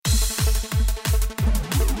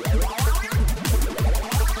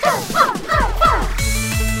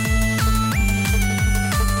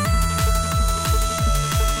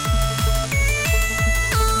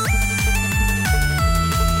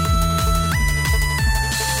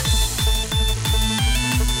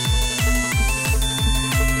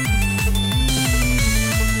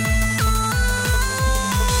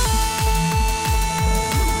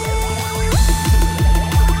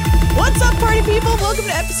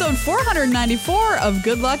episode 494 of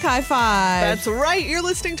Good Luck High Five. That's right. You're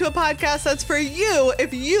listening to a podcast that's for you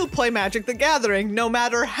if you play Magic the Gathering, no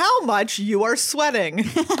matter how much you are sweating.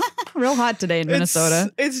 Real hot today in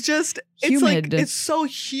Minnesota. It's just Humid. It's so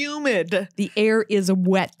humid. The air is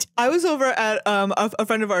wet. I was over at a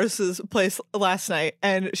friend of ours' place last night,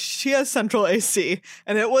 and she has central AC,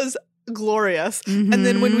 and it was glorious. Mm-hmm. And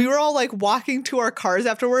then when we were all like walking to our cars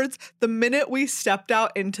afterwards, the minute we stepped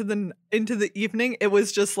out into the evening, it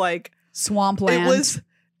was just like Swampland.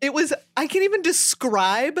 It was, I can't even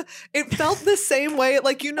describe. It felt the same way.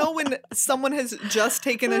 Like, you know, when someone has just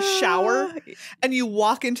taken a shower and you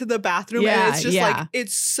walk into the bathroom and it's just like,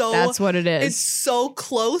 it's so. That's what it is. It's so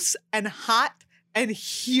close and hot and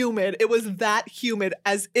humid. It was that humid,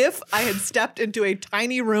 as if I had stepped into a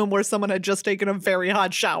tiny room where someone had just taken a very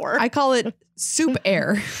hot shower. I call it soup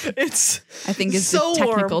air. I think is so the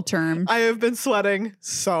technical warm. term. I have been sweating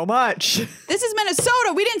so much. This is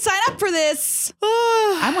Minnesota. We didn't sign up for this.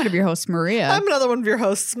 I'm one of your hosts, Maria. I'm another one of your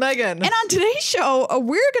hosts, Megan. And on today's show,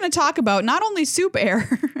 we're going to talk about not only soup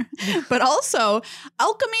air, but also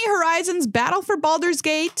Alchemy Horizons Battle for Baldur's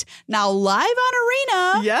Gate, now live on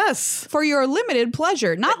Arena. Yes. For your limited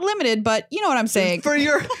pleasure. Not limited, but you know what I'm saying. For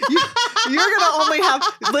you're gonna only have,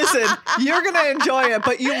 listen, you're gonna enjoy it,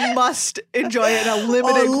 but you must enjoy it in a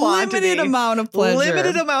limited quantity. Limited amount of pleasure.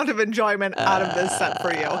 Limited amount of enjoyment out of this set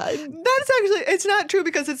for you. That's actually, it's not true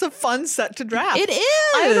because it's a fun set to draft. It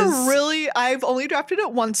is. I've only drafted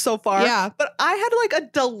it once so far. Yeah. But I had like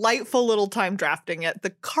a delightful little time drafting it. The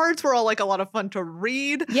cards were all like a lot of fun to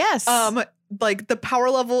read. Yes. Like the power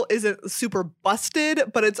level isn't super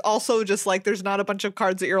busted, but it's also just like there's not a bunch of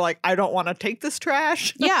cards that you're like, I don't want to take this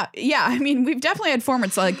trash. Yeah. I mean, we've definitely had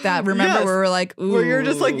formats like that. Remember, Yes. where we're like, ooh. Where you're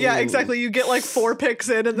just like, yeah, exactly. You get like 4 picks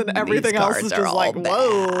in, and then everything else is cards are just all like,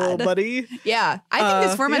 whoa, bad. buddy. Yeah, I think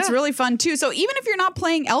this format's yeah. really fun too. So even if you're not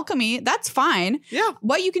playing Alchemy, that's fine. Yeah.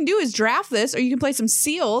 What you can do is draft this, or you can play some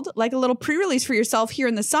sealed, like a little pre-release for yourself here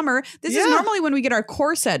in the summer. This is Yeah. normally when we get our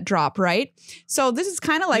core set drop, right? So this is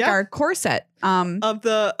kind of like Yeah. our core set Of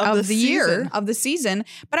the year, season. of the season.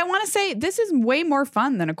 But I want to say this is way more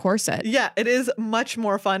fun than a core set. Yeah, it is much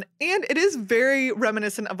more fun, and it is very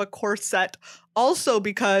reminiscent of a core set. Also,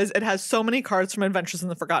 because it has so many cards from Adventures in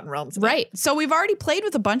the Forgotten Realms. in it. Right. So we've already played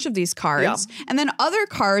with a bunch of these cards. And then other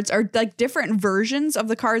cards are like different versions of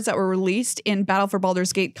the cards that were released in Battle for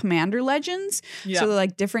Baldur's Gate Commander Legends. Yeah. So they're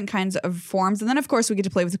like different kinds of forms. And then, of course, we get to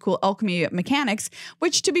play with the cool alchemy mechanics,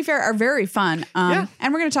 which, to be fair, are very fun. And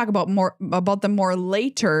we're going to talk about them more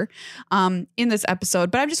later in this episode.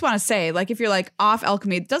 But I just want to say, like, if you're like off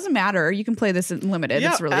alchemy, it doesn't matter. You can play this in limited.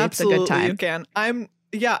 Yeah, It's a good absolutely time. you can.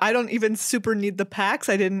 I don't even super need the packs.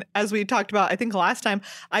 I didn't, as we talked about, I think last time,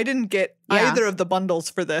 I didn't get either of the bundles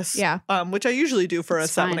for this. Yeah. Which I usually do for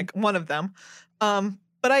That's a set, fine. like one of them.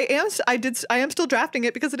 But I am still drafting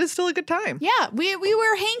it because it is still a good time. Yeah, we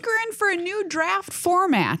were hankering for a new draft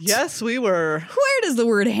format. Yes, we were. Where does the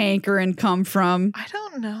word hankering come from? I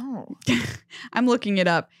don't know. I'm looking it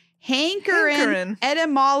up. Hankerin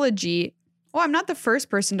etymology. Oh, I'm not the first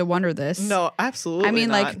person to wonder this. No, absolutely I mean,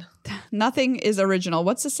 not. like, nothing is original.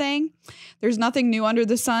 What's the saying? There's nothing new under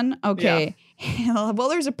the sun. Okay. Yeah. Well,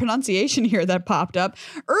 there's a pronunciation here that popped up.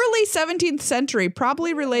 Early 17th century,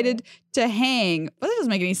 probably related to hang. Well, that doesn't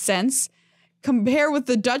make any sense. Compare with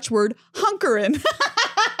the Dutch word hunkeren.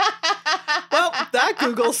 Well, that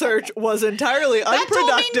Google search was entirely That told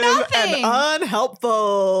me unproductive nothing. and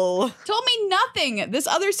unhelpful. Told me nothing. This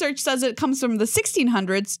other search says it comes from the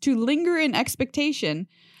 1600s to linger in expectation,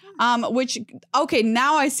 which, okay,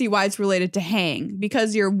 now I see why it's related to hang,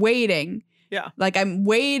 because you're waiting. Yeah. Like, I'm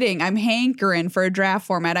waiting. I'm hankering for a draft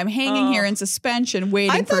format. I'm hanging here in suspension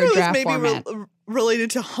waiting I for thought a it was draft maybe format.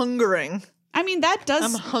 related to hungering. I mean, that does.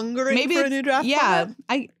 I'm hungering maybe for a new draft format.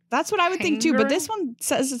 That's what I would think too. But Hangering? this one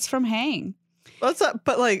says it's from hang. What's up?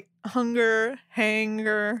 But like hunger,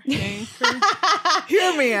 hanger, hanker.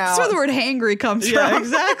 Hear me out. That's where the word hangry comes Yeah, from.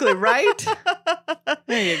 exactly, right?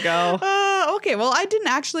 There you go. Okay, well, I didn't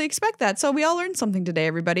actually expect that. So we all learned something today,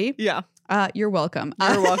 everybody. Yeah. You're welcome.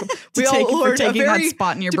 You're welcome. We all learned a taking very, that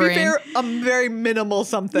spot in your to brain. be fair, a very minimal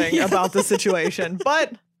something about the situation,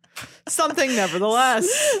 but something nevertheless.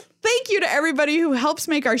 Thank you to everybody who helps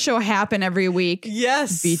make our show happen every week.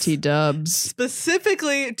 Yes. BT dubs.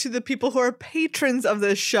 Specifically to the people who are patrons of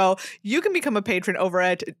this show. You can become a patron over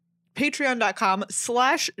at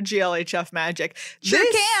patreon.com/GLHFmagic. Sure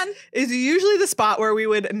this can. is usually the spot where we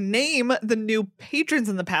would name the new patrons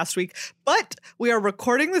in the past week, but we are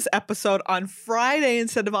recording this episode on Friday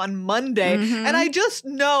instead of on Monday. And I just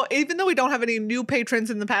know, even though we don't have any new patrons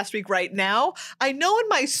in the past week right now, I know in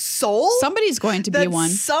my soul somebody's going to be one.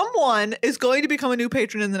 Someone is going to become a new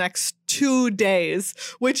patron in the next 2 days,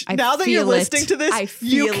 which now that you're listening to this,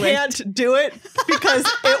 you can't do it because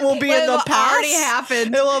it will be in the past. Already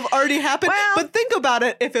happened. It will have already happened. Well, but think about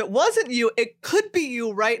it. If it wasn't you, it could be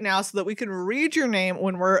you right now so that we can read your name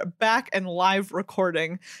when we're back and live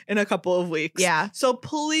recording in a couple of weeks. Yeah. So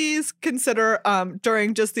please consider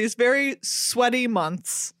during just these very sweaty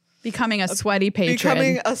months becoming a sweaty patron.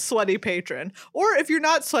 Becoming a sweaty patron. Or if you're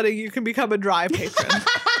not sweating, you can become a dry patron.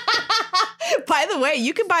 By the way,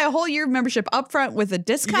 you can buy a whole year of membership upfront with a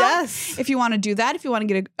discount. Yes. If you want to do that, if you want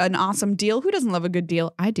to get an awesome deal. Who doesn't love a good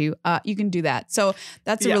deal? I do. You can do that. So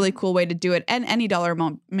that's a really cool way to do it. And any dollar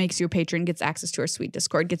amount makes you a patron, gets access to our sweet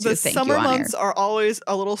Discord, gets you a thank you on air. The summer months are always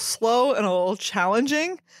a little slow and a little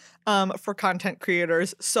challenging for content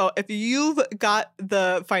creators. So if you've got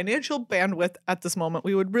the financial bandwidth at this moment,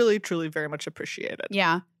 we would really, truly very much appreciate it.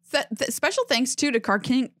 Yeah. Special thanks too to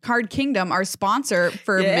Card Kingdom, our sponsor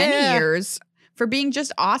for many years, for being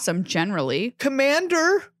just awesome generally.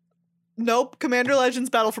 Commander Legends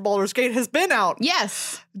Battle for Baldur's Gate has been out.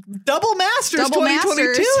 Yes. Double Masters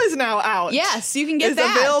 2022 is now out. Yes, you can get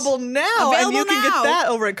that. It's available now. And you can get that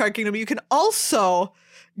over at Card Kingdom. You can also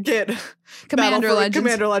get Commander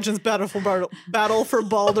Legends Battle for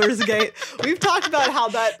Baldur's Gate. We've talked about how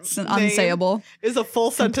that unsayable is a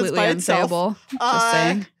full sentence by itself. Just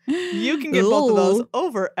saying. You can get both of those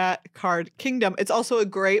over at Card Kingdom. It's also a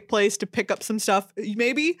great place to pick up some stuff.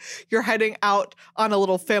 Maybe you're heading out on a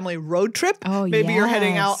little family road trip. Maybe you're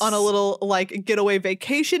heading out on a little getaway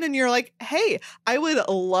vacation and you're like, hey, I would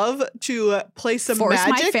love to play some magic.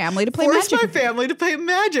 Force my family to play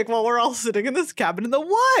magic while we're all sitting in this cabin in the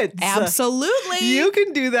woods. Absolutely. You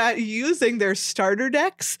can do that using their starter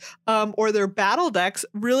decks or their battle decks.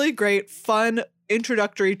 Really great, fun,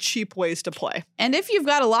 introductory, cheap ways to play. And if you've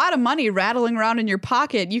got a lot of money rattling around in your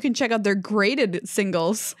pocket, you can check out their graded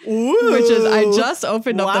singles. Ooh. Which is, I just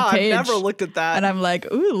opened up the page. I've never looked at that. And I'm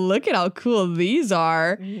like, ooh, look at how cool these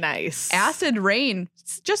are. Nice. Acid Rain,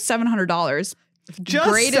 it's just $700. Just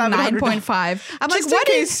graded 9.5. I'm just like, what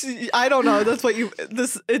is? I don't know. That's what you've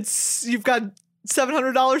got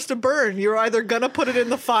 $700 to burn. You're either gonna put it in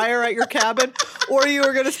the fire at your cabin, or you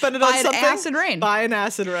are gonna spend it on something. Buy an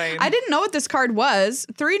Acid Rain. I didn't know what this card was.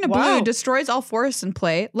 3 in a blue destroys all forests in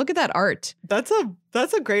play. Look at that art. That's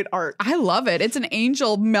a great art. I love it. It's an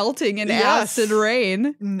angel melting in Acid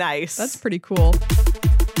Rain. Nice. That's pretty cool.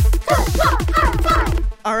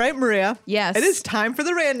 All right, Maria. Yes. It is time for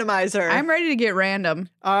the randomizer. I'm ready to get random.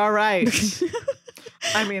 All right.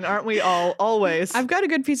 I mean, aren't we all always? I've got a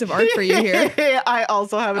good piece of art for you here. I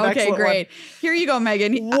also have an excellent great. one. Here you go,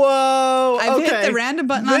 Megan. Whoa. I've hit the random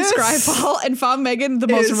button on Scryfall and found Megan the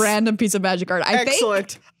most random piece of magic art.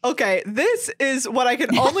 Excellent. Okay, this is what I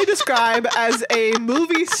can only describe as a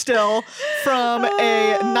movie still from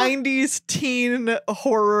a 90s teen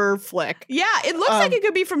horror flick. Yeah, it looks like it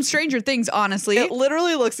could be from Stranger Things, honestly. It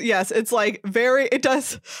literally looks, yes, it's like it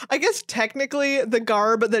does, I guess technically the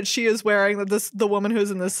garb that she is wearing, that the woman who's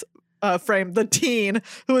in this frame, the teen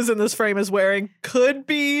who is in this frame is wearing, could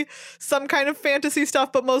be some kind of fantasy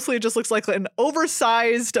stuff, but mostly it just looks like an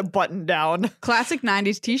oversized button down. Classic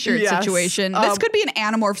 90s t-shirt situation. This could be an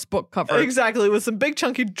Animorphs book cover. Exactly, with some big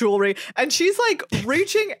chunky jewelry. And she's like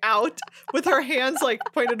reaching out with her hands like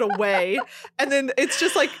pointed away. And then it's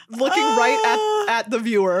just like looking right at the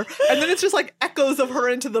viewer. And then it's just like echoes of her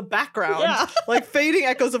into the background. Yeah. Like fading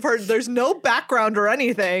echoes of her. There's no background or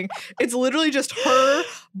anything. It's literally just her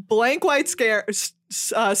blank white square,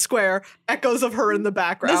 echoes of her in the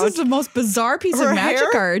background. This is the most bizarre piece of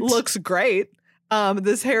magic art. Looks great.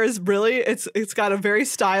 This hair is really, it's got a very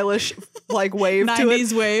stylish like wave to it.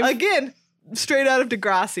 90s wave. Again, straight out of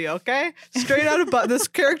Degrassi, okay? Straight out of this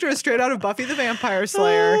character is straight out of Buffy the Vampire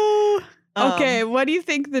Slayer. Okay, what do you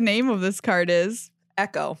think the name of this card is?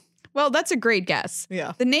 Echo. Well, that's a great guess.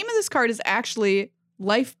 Yeah. The name of this card is actually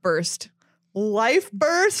Life Burst. Life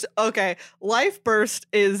Burst? Okay. Life Burst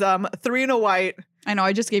is 3 and a white. I know,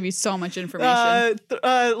 I just gave you so much information.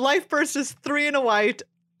 Life Burst is 3 and a white.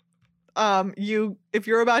 If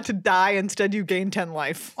you're about to die, instead you gain 10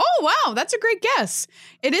 life. Oh wow, that's a great guess.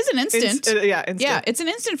 It is an instant. Instant. Yeah, it's an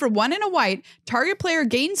instant for 1 and a white. Target player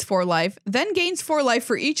gains 4 life, then gains 4 life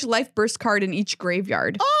for each Life Burst card in each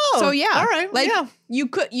graveyard. Oh, so yeah, all right, like you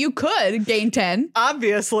could gain 10.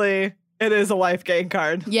 Obviously. It is a life gain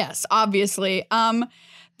card. Yes, obviously.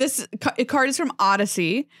 This card is from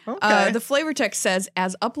Odyssey. Okay. The flavor text says,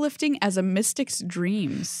 as uplifting as a mystic's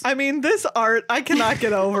dreams. I mean, this art I cannot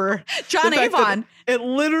get over. John the fact that Avon. It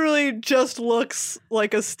literally just looks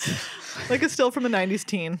like a still from a 90s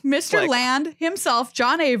teen. Mr. Like, Land himself,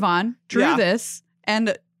 John Avon, drew Yeah. this.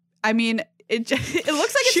 And I mean, it looks like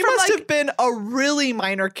it's she from must like, have been a really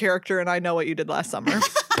minor character and I Know What You Did Last Summer.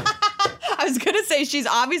 I was going to say she's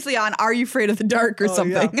obviously on Are You Afraid of the Dark or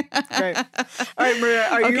something. Yeah. Great. All right, Maria,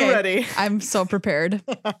 are you ready? I'm so prepared.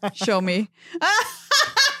 Show me.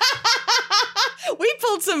 We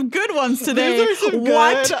pulled some good ones today. These are some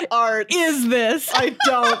What good art. is this? I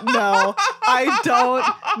don't know. I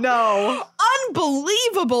don't know.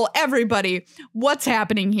 Unbelievable, everybody. What's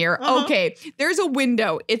happening here? Uh-huh. Okay, there's a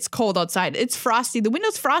window. It's cold outside. It's frosty. The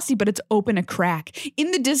window's frosty, but it's open a crack.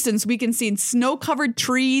 In the distance, we can see snow-covered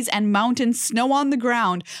trees and mountains, snow on the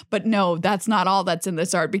ground. But no, that's not all that's in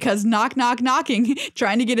this art, because knock, knock, knocking,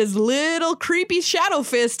 trying to get his little creepy shadow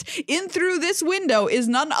fist in through this window is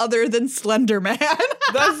none other than Slender Man.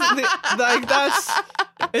 That's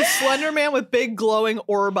a Slender Man with big glowing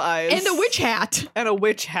orb eyes. And a witch hat. And a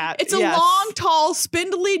witch hat. It's a long, tall,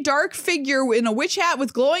 spindly, dark figure in a witch hat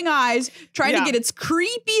with glowing eyes trying to get its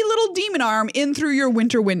creepy little demon arm in through your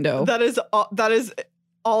winter window. That is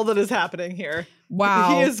all that is happening here.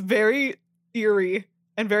 Wow. He is very eerie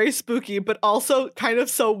and very spooky, but also kind of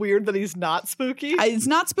so weird that he's not spooky. It's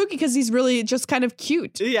not spooky because he's really just kind of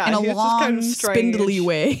cute. Yeah, in a he's just long, kind of strange. spindly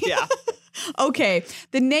way. Yeah. Okay.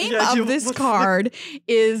 The name of this card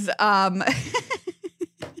is God,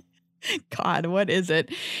 what is it?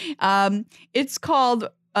 It's called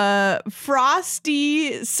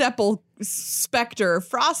Frosty Spectre.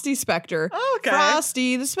 Frosty Spectre. Oh, okay.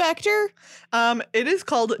 Frosty the Spectre. It is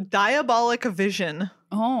called Diabolic Vision.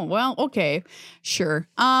 Oh, well, okay. Sure.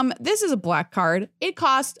 This is a black card. It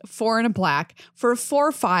costs 4 and a black for a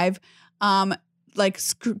 4/5.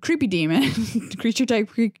 Creepy demon, creature type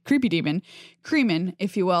creepy demon, Creeman,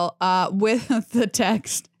 if you will, with the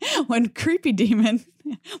text, when creepy demon,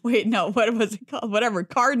 wait, no, what was it called? Whatever,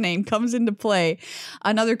 card name comes into play,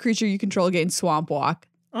 another creature you control gains Swamp Walk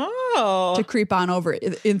Oh. to creep on over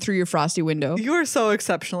in through your frosty window. You are so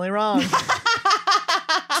exceptionally wrong.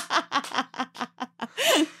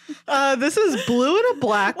 This is blue and a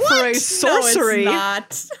black for a sorcery. No,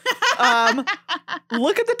 it's not.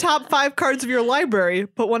 Look at the top 5 cards of your library.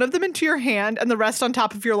 Put one of them into your hand and the rest on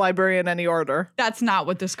top of your library in any order. That's not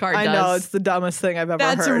what this card does. I know, it's the dumbest thing I've ever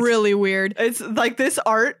heard. That's really weird. It's like this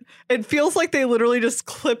art, it feels like they literally just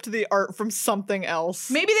clipped the art from something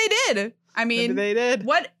else. Maybe they did. I mean, Maybe they did.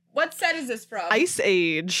 What set is this from? Ice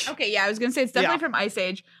Age. Okay, yeah, I was gonna say it's definitely from Ice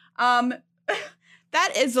Age.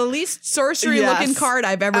 That is the least sorcery looking card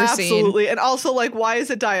I've ever seen. Absolutely. And also, like, why is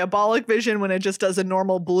it Diabolic Vision when it just does a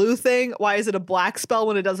normal blue thing? Why is it a black spell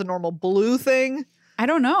when it does a normal blue thing? I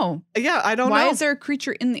don't know. Yeah, I don't know. Why is there a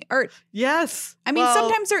creature in the art? Yes. I mean,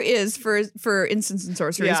 sometimes there is for instants and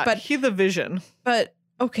sorceries, yeah, but he the vision. But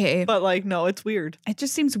okay. But like, no, it's weird. It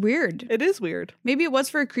just seems weird. It is weird. Maybe it was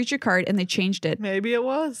for a creature card and they changed it. Maybe it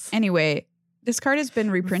was. Anyway, this card has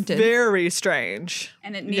been reprinted. Very strange.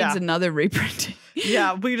 And it needs another reprinting.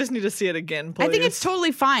 Yeah, we just need to see it again, please. I think it's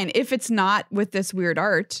totally fine if it's not with this weird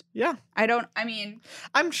art. Yeah.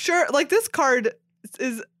 I'm sure, like, this card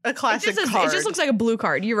is a classic card. It just looks like a blue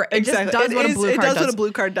card. You're right. Exactly. It just does what a blue card does. It does what a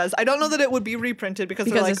blue card does. I don't know that it would be reprinted because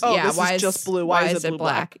they're like, oh, this is just blue. Why is it blue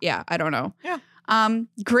black? Yeah, I don't know. Yeah.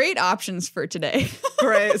 Great options for today.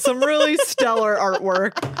 Great. Some really stellar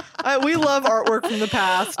artwork. We love artwork from the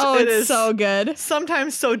past. Oh, it is so good.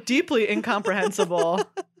 Sometimes so deeply incomprehensible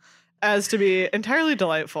as to be entirely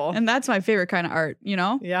delightful. And that's my favorite kind of art, you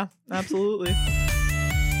know? Yeah, absolutely.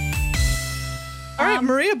 All right,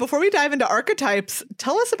 Maria, before we dive into archetypes,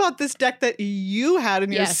 tell us about this deck that you had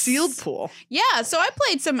in your sealed pool. Yeah, so I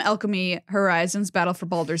played some Alchemy Horizons Battle for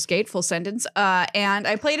Baldur's Gate, full sentence, and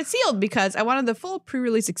I played it sealed because I wanted the full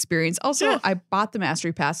pre-release experience. Also, I bought the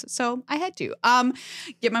Mastery Pass, so I had to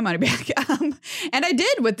get my money back. And I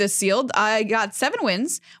did with this sealed. I got 7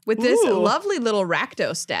 wins with this lovely little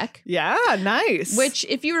Rakdos deck. Yeah, nice. Which,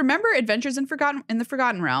 if you remember Adventures in the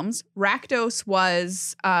Forgotten Realms, Rakdos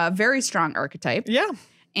was a very strong archetype. Yeah.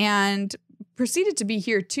 And proceeded to be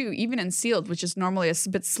here too, even in sealed, which is normally a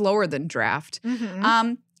bit slower than draft.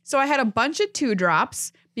 Mm-hmm. So I had a bunch of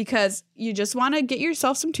 2-drops because you just want to get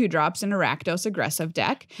yourself some 2-drops in a Rakdos aggressive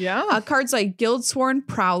deck. Yeah. Cards like Guildsworn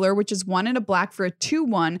Prowler, which is 1 and a black for a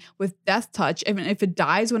 2/1 with Death Touch. And if it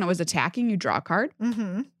dies when it was attacking, you draw a card.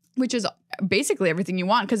 Mm-hmm. Which is basically everything you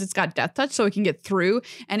want because it's got Death Touch, so it can get through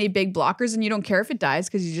any big blockers, and you don't care if it dies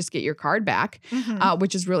because you just get your card back,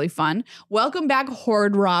 which is really fun. Welcome back,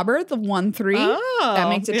 Horde Robber, the 1/3. That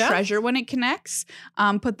makes a treasure when it connects.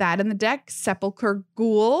 Put that in the deck. Sepulchre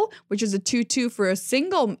Ghoul, which is a 2/2 for a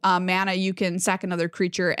single mana. You can sack another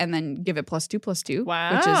creature and then give it +2/+2,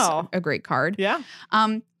 which is a great card. Yeah.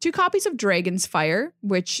 2 copies of Dragon's Fire,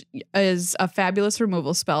 which is a fabulous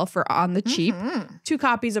removal spell for on the cheap. 2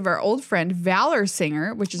 copies of our old friend Valor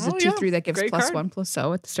Singer, which is a 2/3 that gives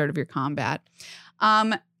 +1/+0 at the start of your combat.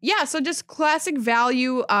 So just classic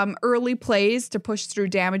value early plays to push through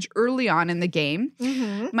damage early on in the game.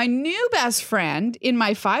 My new best friend in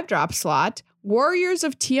my 5-drop slot, Warriors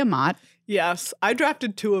of Tiamat. Yes, I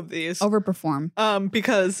drafted 2 of these. Overperform.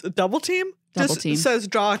 Because double team says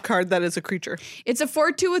draw a card that is a creature. It's a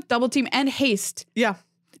 4/2 with double team and haste. Yeah.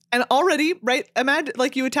 And already, right, imagine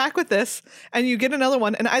like you attack with this and you get another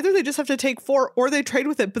one, and either they just have to take 4 or they trade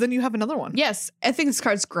with it, but then you have another one. Yes, I think this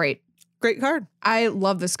card's great. Great card. I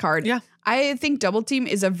love this card. Yeah. I think double team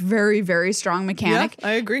is a very, very strong mechanic. Yeah,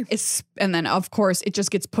 I agree. And then, of course, it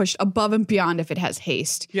just gets pushed above and beyond if it has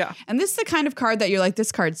haste. Yeah. And this is the kind of card that you're like,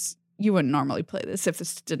 this card's, you wouldn't normally play this if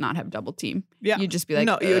this did not have double team. Yeah. You'd just be like,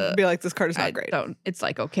 no, you would be like, this card is not great. It's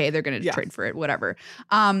like, okay, they're going to trade for it, whatever.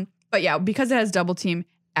 But yeah, because it has double team,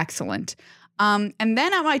 excellent. And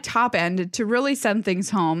then at my top end, to really send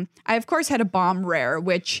things home, I, of course, had a bomb rare,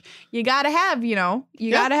 which you got to have, you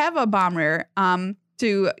got to have a bomb rare.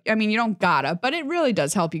 You don't gotta, but it really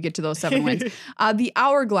does help you get to those 7 wins. The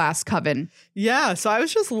Hourglass Coven. Yeah, so I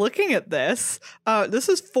was just looking at this. This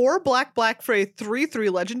is 4 black for a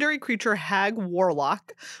 3/3 legendary creature Hag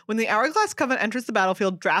Warlock. When the Hourglass Coven enters the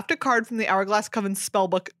battlefield, draft a card from the Hourglass Coven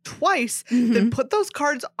spellbook twice, then put those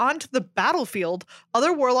cards onto the battlefield.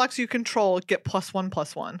 Other warlocks you control get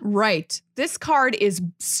 +1/+1. Right. This card is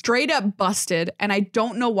straight up busted, and I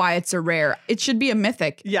don't know why it's a rare. It should be a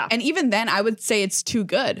mythic. Yeah. And even then, I would say it's too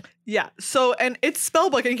good. Yeah. So, and it's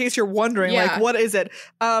spellbook in case you're wondering, like, what is it?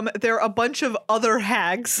 There are a bunch of other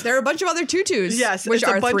hags. There are a bunch of other 2/2s. Yes. Which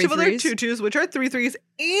are a bunch 3/3s. of other 2/2s, which are 3/3s.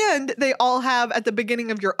 And they all have at the beginning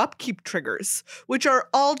of your upkeep triggers, which are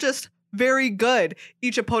all just very good.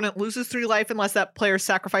 Each opponent loses 3 life unless that player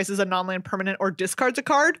sacrifices a non-land permanent or discards a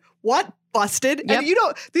card. What? Busted. Yep. And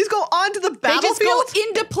these go onto the battlefield. They just go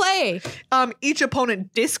into play. Each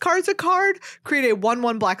opponent discards a card, create a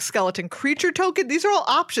 1/1 black skeleton creature token. These are all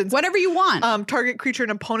options. Whatever you want. Target creature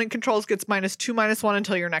an opponent controls gets -2/-1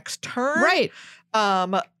 until your next turn. Right.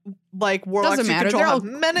 Like warlocks Doesn't matter. you control have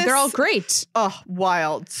menace. They're all great. Oh,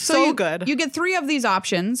 wild. So good. You get 3 of these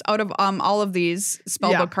options out of all of these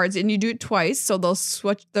spellbook cards, and you do it twice, so they'll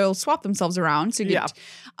swap themselves around. So you get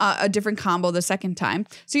a different combo the second time.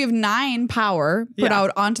 So you have 9 power put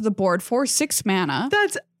out onto the board for 6 mana.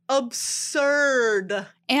 That's absurd.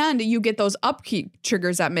 And you get those upkeep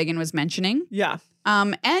triggers that Megan was mentioning. Yeah.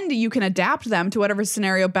 And you can adapt them to whatever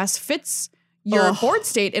scenario best fits your board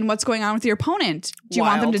state and what's going on with your opponent. Do you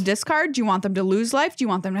want them to discard? Do you want them to lose life? Do you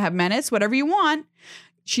want them to have menace? Whatever you want,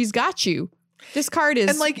 she's got you. This card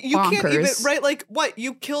is you bonkers. Can't even what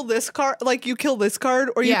you kill this card, you kill this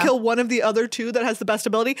card, or you kill one of the other 2 that has the best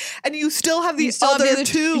ability, and you still have the other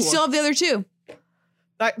 2. You still have the other 2.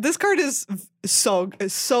 This card is so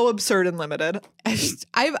absurd and limited.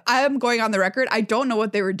 I am going on the record. I don't know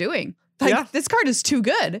what they were doing. This card is too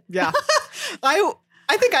good. Yeah,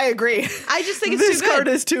 I think I agree. I just think it's this too good. card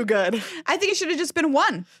is too good. I think it should have just been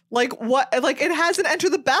 1. It hasn't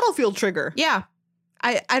entered the battlefield trigger. Yeah.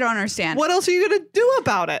 I don't understand. What else are you going to do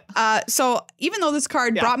about it? So even though this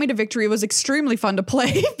card brought me to victory, it was extremely fun to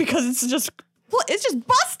play because it's just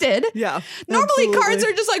busted. Yeah. Normally cards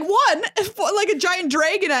are just like 1, like a giant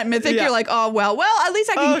dragon at Mythic. You're like, oh, well, at least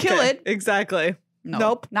I can kill it. Exactly.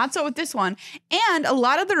 Nope. Not so with this one. And a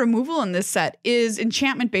lot of the removal in this set is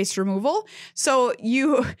enchantment-based removal. So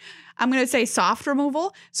I'm going to say soft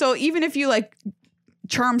removal. So even if you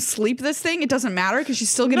charm sleep this thing, it doesn't matter because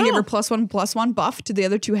she's still going to give her +1/+1 buff to the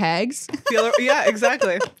other 2 hags. Yeah,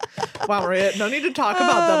 exactly. Wow, Maria, no need to talk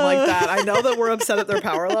about them like that. I know that we're upset at their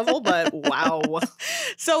power level, but wow.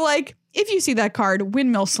 So if you see that card,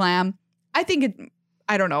 Windmill Slam,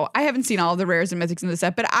 I don't know. I haven't seen all of the rares and mythics in the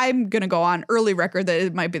set, but I'm going to go on early record that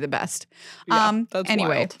it might be the best. Yeah, that's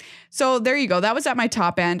wild. So there you go. That was at my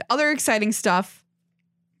top end. Other exciting stuff.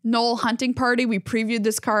 Knoll Hunting Party. We previewed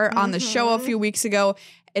this card on the show a few weeks ago.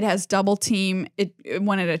 It has double team.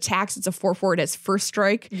 When it attacks, it's a 4/4. It has first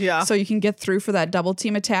strike. Yeah. So you can get through for that double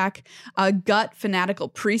team attack. Gut Fanatical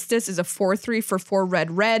Priestess is a 4/3 for 4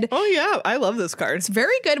 red. Oh, yeah. I love this card. It's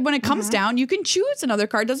very good. When it comes down, you can choose another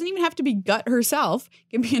card. Doesn't even have to be Gut herself.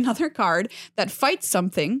 Give me another card that fights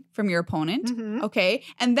something from your opponent. Okay.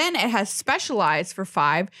 And then it has Specialize for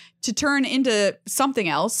 5 to turn into something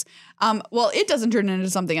else. Well, it doesn't turn into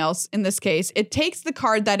something else in this case. It takes the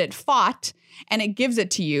card that it fought and it gives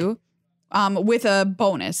it to you with a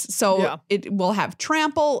bonus. So it will have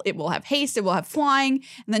trample, it will have haste, it will have flying,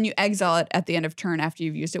 and then you exile it at the end of turn after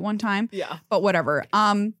you've used it one time. Yeah. But whatever.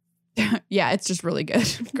 Yeah, it's just really good.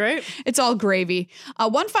 Great. It's all gravy.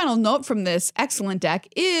 One final note from this excellent deck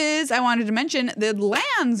is I wanted to mention the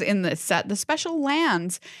lands in this set, the special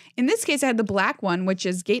lands. In this case, I had the black one, which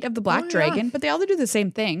is Gate of the Black Dragon, but they all do the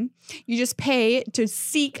same thing. You just pay to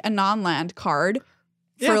seek a non-land card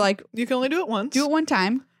for like... You can only do it once. Do it one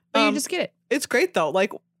time, but you just get it. It's great, though.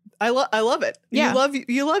 Like, I love it. Yeah.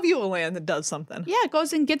 You love a land that does something. Yeah, it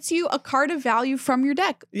goes and gets you a card of value from your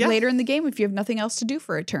deck later in the game if you have nothing else to do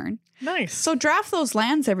for a turn. Nice. So draft those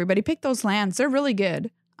lands, everybody. Pick those lands. They're really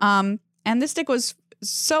good. And this deck was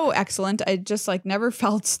so excellent. I just like never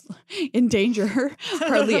felt in danger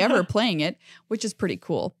hardly ever playing it, which is pretty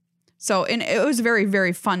cool. So, and it was very,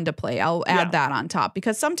 very fun to play. I'll add that on top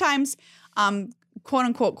because sometimes quote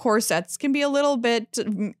unquote core sets can be a little bit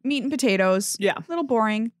meat and potatoes. Yeah. A little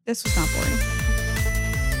boring. This was not boring.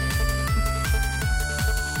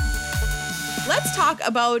 Let's talk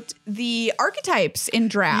about the archetypes in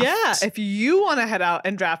draft. Yeah. If you want to head out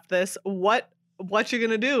and draft this, what you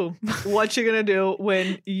gonna do? What you gonna do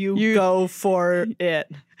when you go for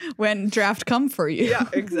it? When draft come for you. Yeah,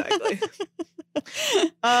 exactly.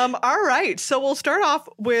 All right. So we'll start off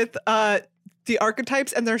with the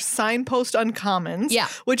archetypes and their signpost uncommons,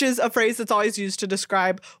 which is a phrase that's always used to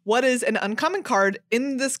describe what is an uncommon card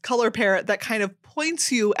in this color pair that kind of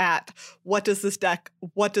points you at what does this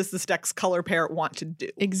deck's color pair want to do.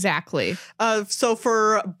 Exactly. So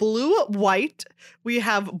for blue-white, we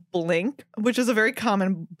have Blink, which is a very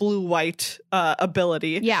common blue-white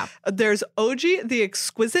ability. Yeah. There's Oji, the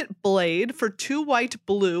Exquisite Blade for 2 white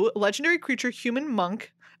blue, legendary creature human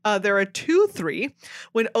monk. There are 2/3.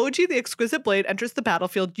 When Oji the Exquisite Blade enters the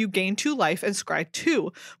battlefield, you gain 2 life and scry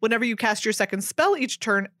 2. Whenever you cast your second spell each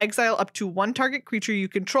turn, exile up to 1 target creature you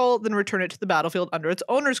control, then return it to the battlefield under its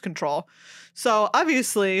owner's control. So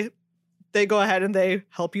obviously, they go ahead and they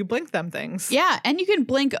help you blink them things. Yeah, and you can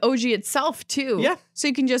blink Oji itself too. Yeah. So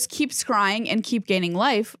you can just keep scrying and keep gaining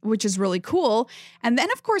life, which is really cool. And then,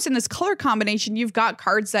 of course, in this color combination, you've got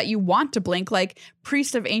cards that you want to blink, like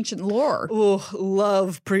Priest of Ancient Lore. Ooh,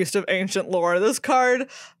 love Priest of Ancient Lore. This card,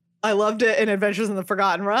 I loved it in Adventures in the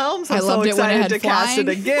Forgotten Realms. I'm so excited to cast it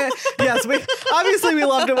again. Yes, we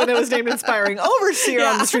loved it when it was named Inspiring Overseer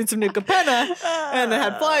on the streets of New Capenna, and it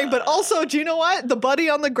had flying. But also, do you know what? The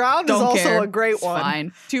buddy on the ground is also a great one.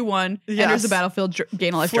 Fine. 2/1. Yes. Enters the battlefield,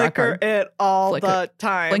 gain a life, draw card. Flicker it all the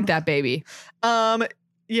time. Blink that baby.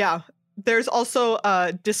 Yeah. There's also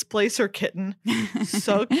Displacer Kitten.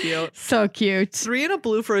 So cute. So cute. 3 and a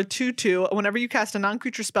blue for a 2/2. Whenever you cast a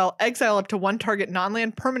non-creature spell, exile up to 1 target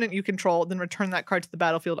non-land permanent you control, then return that card to the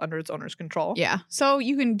battlefield under its owner's control. Yeah. So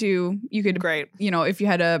you could great. You know, if you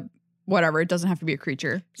had a whatever, it doesn't have to be a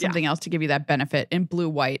creature, something else to give you that benefit in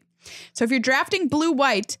blue-white. So if you're drafting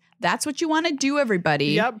blue-white, that's what you want to do, everybody.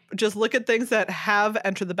 Yep. Just look at things that have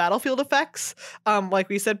enter the battlefield effects. Like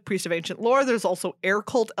we said, Priest of Ancient Lore. There's also Air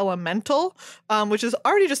Cult Elemental, which is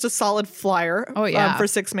already just a solid flyer. Oh, yeah. For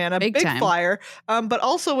 6 mana. Big time. Flyer. But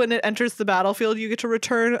also when it enters the battlefield, you get to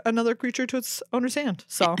return another creature to its owner's hand.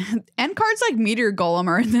 So and cards like Meteor Golem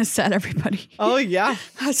are in this set, everybody. Oh, yeah.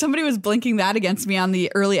 Somebody was blinking that against me on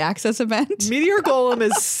the early access event. Meteor Golem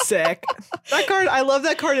is sick. That card, I love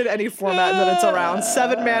that card in any format that it's around.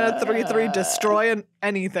 7 mana, 3/3, destroy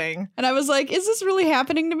anything. And I was like, is this really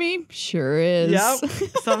happening to me? Sure is. Yep.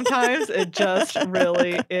 Sometimes it just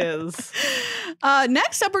really is.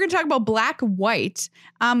 Next up, we're going to talk about black-white.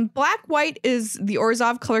 Black-white is the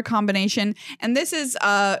Orzhov color combination. And this is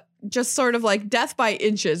just sort of like death by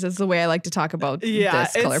inches is the way I like to talk about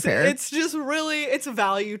this color pair. It's just really, it's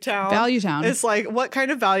Value Town. Value Town. It's like, what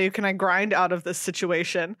kind of value can I grind out of this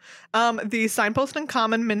situation? The signpost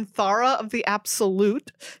uncommon Minthara of the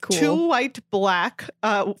Absolute. Cool. 2 white black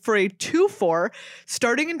for a 2/4,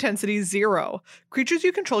 starting intensity 0. Creatures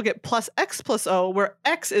you control get +X+0, where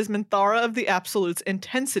X is Minthara of the Absolute's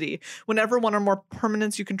intensity. Whenever 1 or more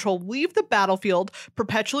permanents you control leave the battlefield,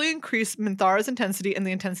 perpetually increase Minthara's intensity and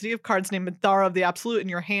the intensity you have cards named Minthara of the Absolute in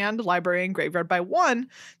your hand, library, and graveyard by 1,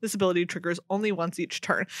 this ability triggers only once each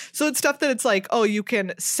turn. So it's stuff that it's like, oh, you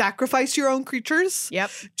can sacrifice your own creatures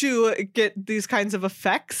to get these kinds of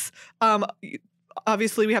effects.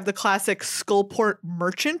 Obviously, we have the classic Skullport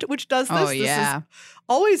Merchant, which does this. Oh, yeah. This is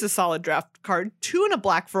always a solid draft card. 2 and a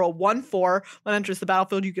black for a 1/4. When it enters the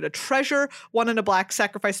battlefield, you get a treasure. 1 and a black,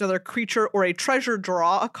 sacrifice another creature or a treasure,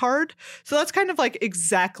 draw a card. So that's kind of like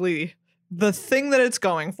exactly the thing that it's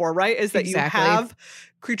going for, right? Is that you have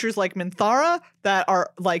creatures like Minthara that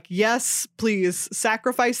are like, yes, please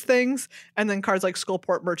sacrifice things. And then cards like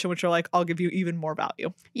Skullport Merchant, which are like, I'll give you even more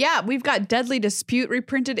value. Yeah, we've got Deadly Dispute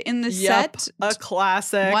reprinted in the set. A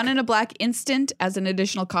classic. 1 and a black instant. As an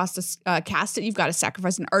additional cost to cast it, you've got to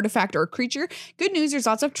sacrifice an artifact or a creature. Good news, there's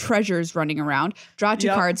lots of treasures running around. Draw 2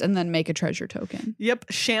 cards and then make a treasure token.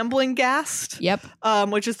 Shambling Ghast.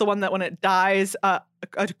 Which is the one that when it dies, a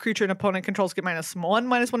creature an opponent controls get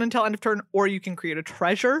 -1/-1 until end of turn, or you can create a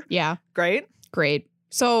treasure. Yeah. Great.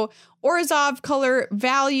 So Orzhov color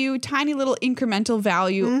value, tiny little incremental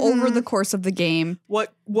value over the course of the game.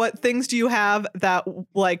 What things do you have that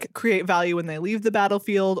like create value when they leave the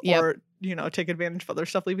battlefield or, take advantage of other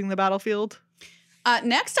stuff leaving the battlefield?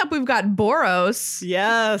 Next up, we've got Boros.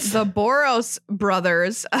 Yes. The Boros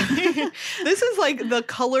brothers. This is like the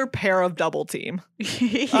color pair of Double Team.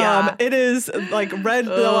 Yeah. It is like red.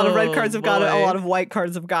 A lot of red cards have got it. A lot of white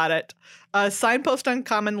cards have got it. Signpost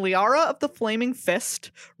uncommon, Liara of the Flaming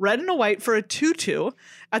Fist. Red and a white for a 2/2.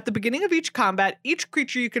 At the beginning of each combat, each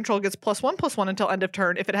creature you control gets +1/+1 until end of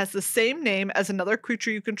turn if it has the same name as another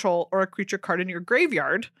creature you control or a creature card in your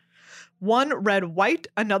graveyard. 1 red white,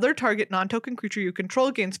 another target non-token creature you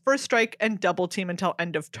control gains first strike and double team until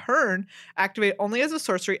end of turn. Activate only as a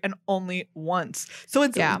sorcery and only once. So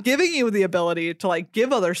it's giving you the ability to like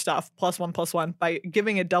give other stuff +1/+1 by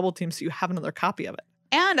giving it double team so you have another copy of it.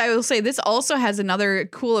 And I will say this also has another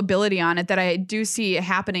cool ability on it that I do see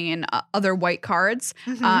happening in other white cards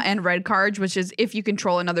and red cards, which is if you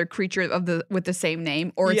control another creature with the same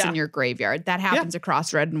name or it's in your graveyard. That happens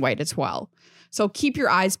across red and white as well. So keep your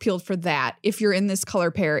eyes peeled for that if you're in this color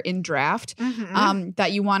pair in draft,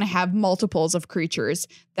 that you want to have multiples of creatures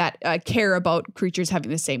that care about creatures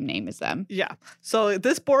having the same name as them. Yeah. So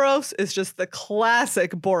this Boros is just the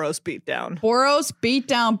classic Boros beatdown. Boros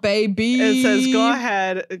beatdown, baby. It says go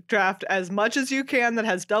ahead, draft as much as you can that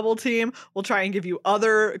has double team. We'll try and give you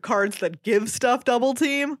other cards that give stuff double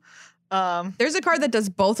team. There's a card that does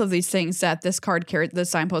both of these things that this card the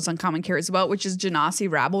Signpost Uncommon cares about, which is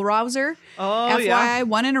Genasi Rabble Rouser. Oh, FYI,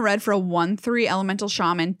 1 in a red for a 1/3 Elemental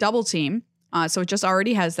Shaman, double team. So it just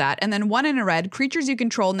already has that. And then 1 in a red, creatures you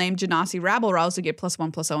control named Genasi Rabble Rouser get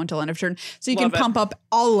 +1/+0 until end of turn. So you can pump up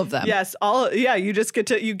all of them. Yes, you just get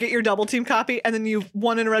your double team copy and then you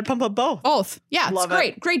 1 in a red pump up both. Both. Yeah, it's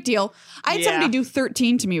great. Great deal. I had somebody do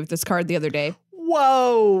 13 to me with this card the other day.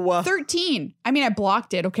 Whoa. 13. I mean, I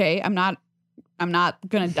blocked it. Okay. I'm not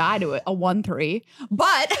going to die to it, a 1/3,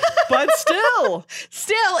 but still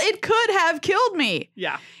it could have killed me.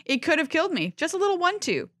 Yeah. It could have killed me. Just a little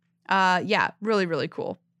 1/2. Really, really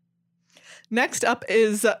cool. Next up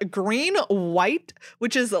is green white,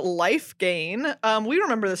 which is life gain. We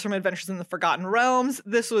remember this from Adventures in the Forgotten Realms.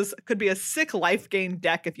 This could be a sick life gain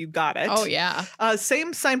deck if you got it. Oh yeah.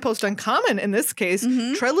 Same Signpost uncommon in this case.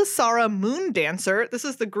 Trelisara Moon Dancer. This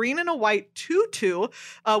is the green and a white 2/2.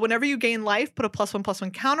 Whenever you gain life, put a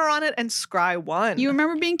 +1/+1 counter on it and scry 1. You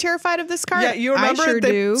remember being terrified of this card? Yeah, you remember I sure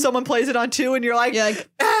do. Someone plays it on 2 and you're like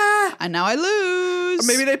ah! And now I lose. Or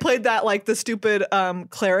maybe they played that like the stupid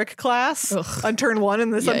cleric class on turn 1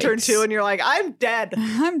 and this on turn 2 and you're like, I'm dead.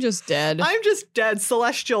 I'm just dead.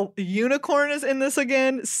 Celestial Unicorn is in this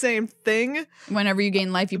again. Same thing. Whenever you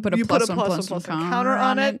gain life, you put a +1/+1 counter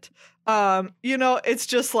on it. It's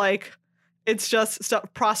just like it's just stuff.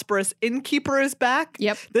 Prosperous Innkeeper is back.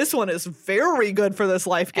 Yep. This one is very good for this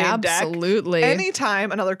life gain deck. Absolutely.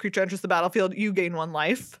 Anytime another creature enters the battlefield, you gain 1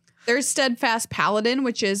 life. There's Steadfast Paladin,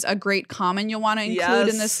 which is a great common you'll want to include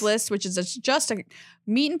in this list, which is just a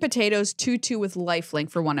meat and potatoes 2/2 with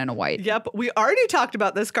lifelink for 1 and a white. Yep. We already talked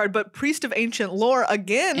about this card, but Priest of Ancient Lore,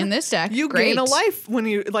 again. In this deck, you gain a life when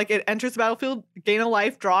it enters the battlefield, gain a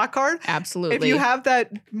life, draw a card. Absolutely. If you have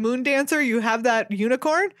that Moon Dancer, you have that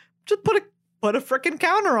Unicorn, just put a frickin'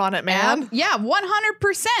 counter on it, man.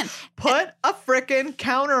 100%. Put a frickin'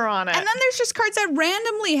 counter on it. And then there's just cards that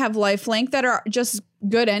randomly have lifelink that are just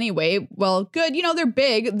good anyway. Well, good. You know, they're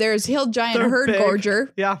big. There's Hill Giant They're Herd big.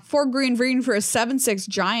 Gorger. Yeah. 4 green for a 7/6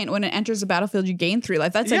 giant. When it enters the battlefield, you gain 3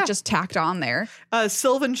 life. That's Yeah. like just tacked on there.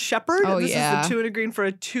 Sylvan Shepherd. Oh, This yeah. is the 2 and a green for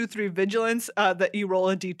a 2/3 vigilance that you roll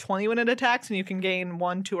a d20 when it attacks, and you can gain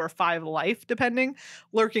 1, 2, or 5 life depending.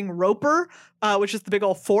 Lurking Roper, which is the big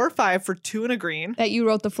old 4/5 for 2 and a green. That you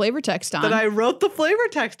wrote the flavor text on. That I wrote the flavor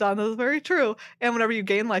text on. That is very true. And whenever you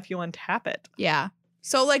gain life, you untap it. Yeah.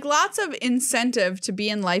 So like lots of incentive to be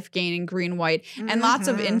in life gain in green white and lots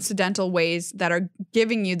of incidental ways that are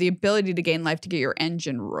giving you the ability to gain life to get your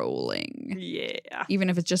engine rolling. Yeah. Even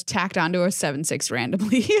if it's just tacked onto a 7/6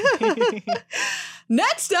 randomly.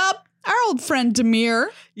 Next up, our old friend Dimir.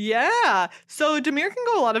 Yeah. So Dimir can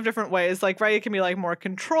go a lot of different ways. Like, right, it can be like more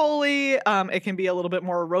control-y. It can be a little bit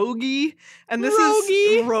more roguey. And this is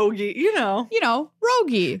roguey, You know,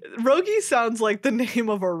 roguey. Roguey sounds like the name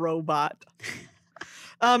of a robot.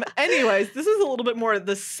 Anyways, this is a little bit more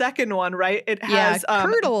the second one, right? It has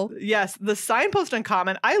Curdle. Yes, the Signpost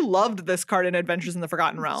uncommon. I loved this card in Adventures in the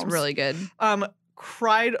Forgotten Realms. It's really good.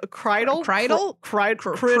 Criddle.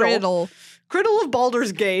 Criddle of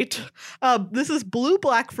Baldur's Gate. This is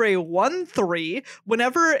blue-black for a 1/3.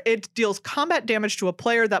 Whenever it deals combat damage to a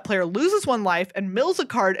player, that player loses 1 life and mills a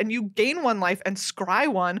card, and you gain 1 life and scry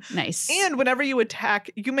 1. Nice. And whenever you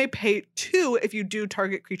attack, you may pay 2 if you do.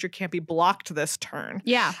 Target creature can't be blocked this turn.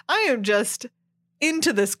 Yeah. I am just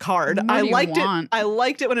into this card. What I do you liked want? it. I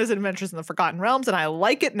liked it when it was Adventures in the Forgotten Realms, and I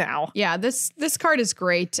like it now. Yeah, this card is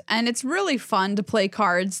great, and it's really fun to play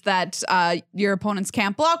cards that your opponents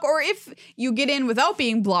can't block, or if you get in without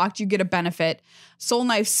being blocked, you get a benefit. Soul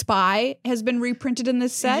Knife Spy has been reprinted in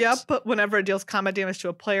this set. Yep, but whenever it deals combat damage to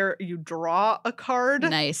a player, you draw a card.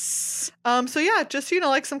 Nice. So yeah, just,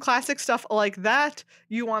 like some classic stuff like that.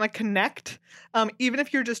 You want to connect, even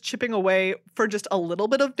if you're just chipping away for just a little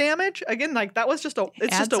bit of damage. Again, like that was just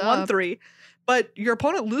it's just a 1/3, but your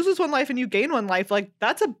opponent loses 1 life and you gain 1 life. Like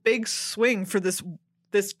that's a big swing for this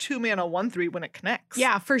 2-mana 1/3 when it connects.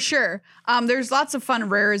 Yeah, for sure. There's lots of fun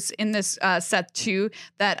rares in this set too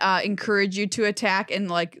that encourage you to attack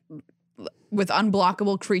and like with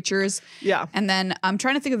unblockable creatures. Yeah. And then I'm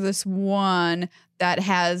trying to think of this one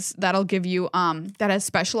that'll give you that has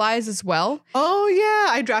Specialize as well. Oh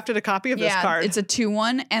yeah, I drafted a copy of this card. It's a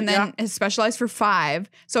 2/1 and then it's Specialized for 5.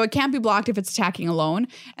 So it can't be blocked if it's attacking alone.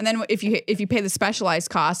 And then if you pay the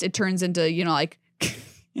Specialized cost, it turns into, like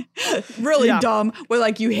really dumb where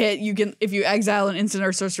like you can if you exile an instant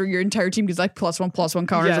or sorcerer, your entire team gets like +1/+1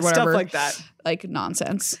 counters or whatever. Stuff like that. Like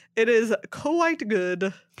nonsense. It is quite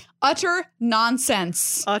good. Utter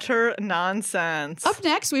nonsense. Utter nonsense. Up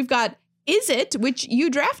next, we've got Is It, which you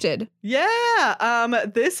drafted. Yeah.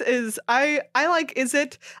 This is I like Is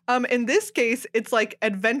It. In this case, it's like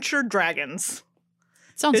Adventure Dragons.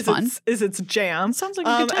 Sounds fun. Is its jam. Sounds like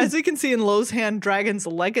a good time. As we can see in Lowe's hand, Dragon's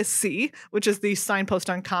Legacy, which is the Signpost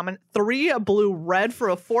uncommon, 3 blue-red for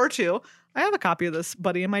a 4/2. I have a copy of this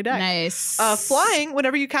buddy in my deck. Nice. Flying,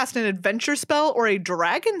 whenever you cast an adventure spell or a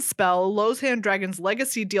dragon spell, Lowe's hand Dragon's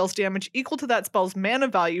Legacy deals damage equal to that spell's mana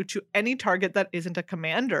value to any target that isn't a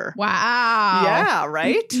commander. Wow. Yeah,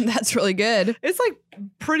 right? That's really good. It's like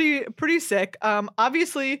pretty sick.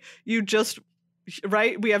 Obviously, you just...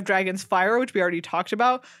 Right? We have Dragon's Fire, which we already talked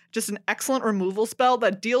about. Just an excellent removal spell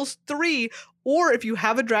that deals 3, or if you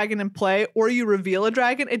have a dragon in play or you reveal a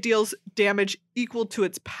dragon, it deals damage equal to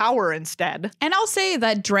its power instead. And I'll say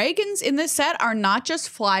that dragons in this set are not just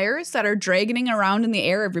flyers that are dragoning around in the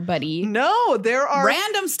air, everybody. No, there are...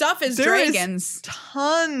 Random stuff is dragons.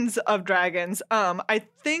 Tons of dragons. I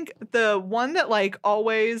think the one that like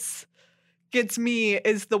always gets me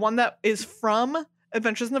is the one that is from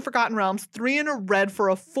Adventures in the Forgotten Realms, 3 in a red for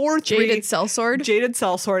a 4/3. Jaded Sellsword. Jaded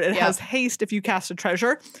Sellsword. It has haste if you cast a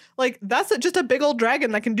treasure. Like, that's just a big old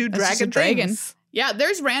dragon that can do dragon things. Yeah,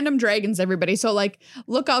 there's random dragons, everybody. So, like,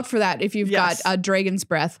 look out for that if you've got a Dragon's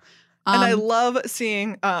Breath. And I love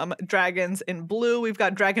seeing dragons in blue. We've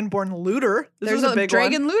got Dragonborn Looter. There's a big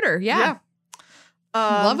dragon looter. Yeah.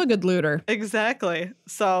 Love a good looter. Exactly.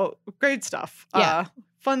 So, great stuff. Yeah.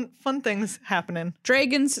 Fun things happening.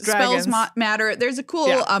 Dragons. Spells matter. There's a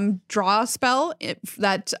cool draw spell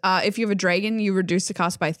that if you have a dragon, you reduce the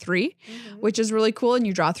cost by 3, which is really cool, and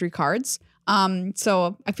you draw 3 cards.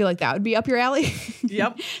 So I feel like that would be up your alley.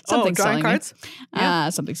 Yep. Something drawing cards.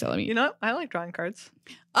 Something selling me. You know, I like drawing cards.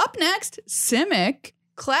 Up next, Simic.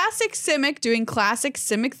 Classic Simic doing classic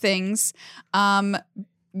Simic things.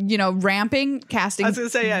 Ramping, casting I was gonna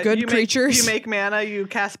say, good creatures. You make mana, you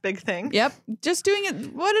cast big thing. Yep. Just doing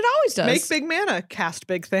it what it always does. Make big mana, cast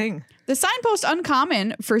big thing. The signpost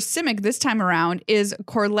uncommon for Simic this time around is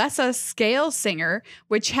Corlessa Scale Singer,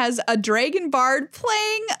 which has a dragon bard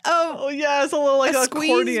playing Oh yeah, it's a little like a a squeeze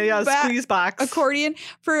accordion. Yeah, squeeze box. accordion.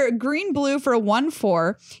 For green-blue for a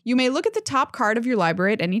 1/4, you may look at the top card of your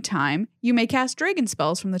library at any time. You may cast dragon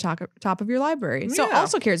spells from the top of your library. So Yeah.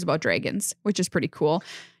 also cares about dragons, which is pretty cool.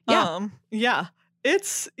 Yeah. Yeah.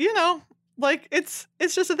 It's, like it's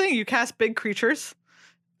just a thing. You cast big creatures,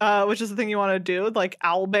 which is the thing you want to do, like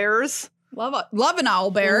owl bears. Love an owl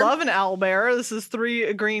bear. Love an owl bear. This is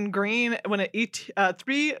 3 green. When it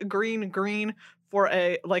 3 green for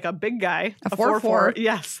a big guy. A 4/4.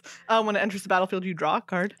 Yes. When it enters the battlefield, you draw a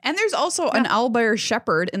card. And there's also an owlbear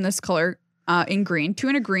shepherd in this color in green. 2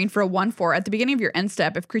 and a green for a 1/4. At the beginning of your end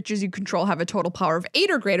step, if creatures you control have a total power of 8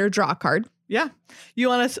 or greater, draw a card. Yeah. You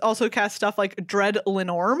want to also cast stuff like Dread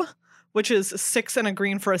Linorm, which is 6 and a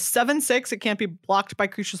green for a 7/6. It can't be blocked by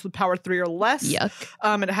creatures with power 3 or less. Yuck.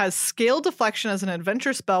 It has Scale Deflection as an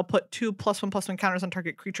adventure spell. Put 2 +1/+1 counters on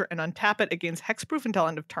target creature and untap it. It gains hexproof until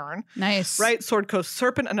end of turn. Nice. Right? Sword Coast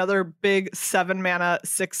Serpent, another big 7 mana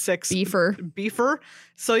 6/6 beefer.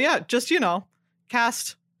 So yeah, just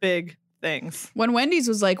cast big things. When Wendy's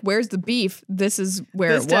was like, "Where's the beef?" This is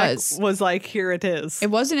where This it deck was. was like, here it is.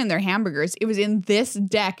 It wasn't in their hamburgers. It was in this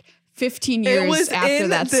deck 15 years It was after in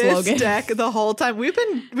that this slogan. deck the whole time. We've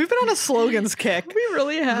been on a slogans kick. We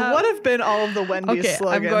really have. What have been all of the Wendy's Okay, I'm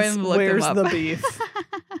slogans? going to look them Where's up. the beef?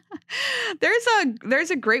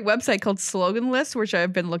 There's a great website called Slogan List, which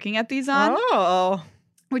I've been looking at these on, Oh.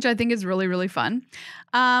 which I think is really, really fun.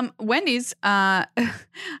 Wendy's,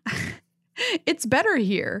 it's better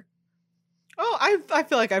here. Oh, I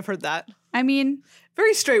feel like I've heard that. I mean,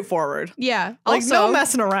 Very straightforward. yeah. Like Also, no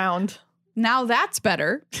messing around. now that's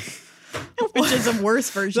better, which is a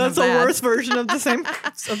worse version That's of a that. worse version of the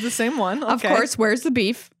same one. Of Okay. course, where's the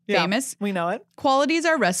beef? Yeah. Famous. We know it. Qualities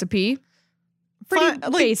are recipe. Pretty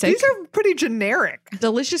Fine, basic. These are pretty generic.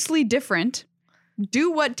 Deliciously different.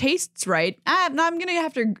 Do what tastes right. I'm going to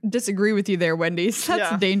have to disagree with you there, Wendy's. That's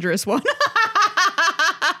Yeah. a dangerous one.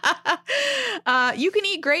 You can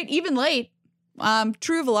eat great even late.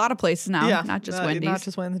 True of a lot of places now, not just Wendy's. Not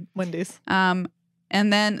just Wendy's.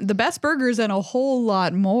 And then the best burgers and a whole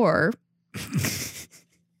lot more.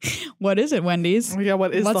 What is it, Wendy's? Yeah,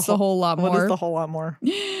 What's the whole lot more? What is the whole lot more?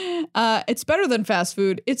 It's better than fast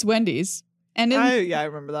food. It's Wendy's. And in I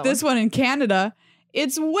remember that this one in Canada,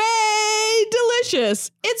 it's way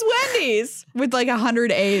delicious. It's Wendy's with like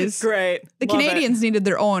 100 A's. Great. The Love it. Canadians needed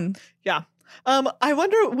their own. Yeah. I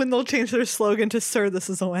wonder when they'll change their slogan to "Sir, this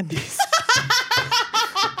is a Wendy's."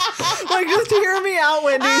 Like, just hear me out,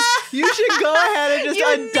 Wendy's. You should go ahead and just You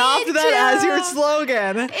adopt need that as to. your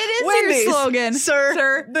slogan. It is Wendy's, your slogan.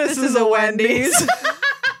 Sir, this is a Wendy's.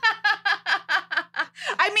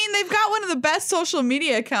 I mean, they've got one of the best social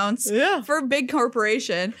media accounts Yeah. for a big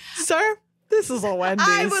corporation. Sir, this is a Wendy's.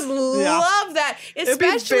 I would love that. It'd be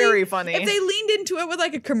Especially very funny. if they leaned into it with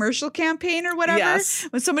like a commercial campaign or whatever. Yes.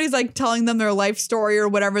 When somebody's like telling them their life story or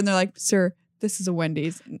whatever, and they're like, "Sir, this is a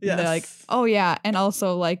Wendy's." And Yes. they're like, "Oh yeah," and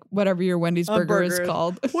also like whatever your Wendy's A burger is burger.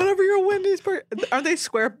 called. Whatever your Wendy's burger. Are they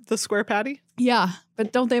the square patty? Yeah,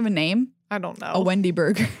 but don't they have a name? I don't know. A Wendy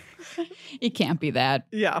burger. It can't be that.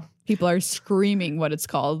 Yeah. People are screaming what it's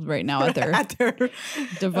called right now at their At their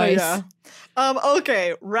device. yeah.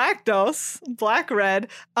 Okay, Rakdos, black red.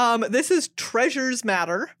 This is Treasures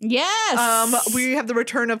Matter. Yes. We have the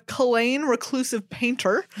return of Kalain, Reclusive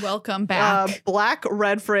Painter. Welcome back. Black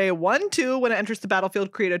red for a 1/2. When it enters the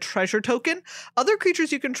battlefield, create a treasure token. Other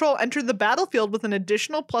creatures you control enter the battlefield with an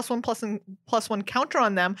additional +1/+1 counter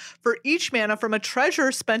on them for each mana from a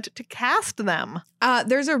treasure spent to cast them.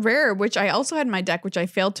 There's a rare, which I also had in my deck, which I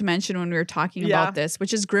failed to mention when we were talking Yeah. about this,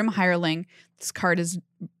 which is Grim Hireling. This card is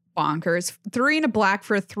bonkers. 3 and a black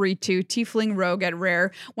for a 3/2. Tiefling Rogue at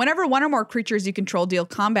rare. Whenever one or more creatures you control deal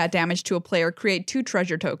combat damage to a player, create 2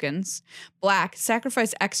 treasure tokens. Black,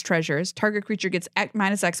 sacrifice X treasures. Target creature gets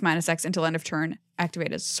 -X/-X until end of turn.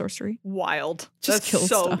 Activate as sorcery. Wild. Just That's kill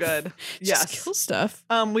so stuff. good. Yes. Just kill stuff.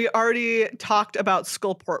 We already talked about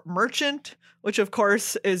Skullport Merchant, which of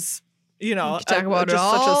course is, could talk about it just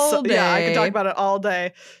all Yeah, I could day. talk about it all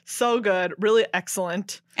day. So good, really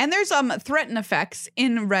excellent. And there's threaten effects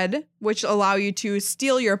in red, which allow you to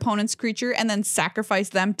steal your opponent's creature and then sacrifice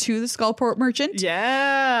them to the Skullport Merchant.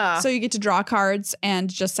 Yeah. So you get to draw cards and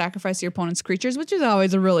just sacrifice your opponent's creatures, which is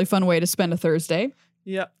always a really fun way to spend a Thursday.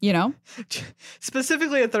 Yeah. You know,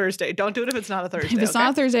 Specifically a Thursday. Don't do it if it's not a Thursday. if it's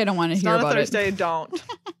not a Thursday, I don't want to It's hear not about a Thursday, don't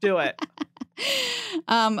do it. it.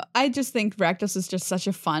 I just think Rakdos is just such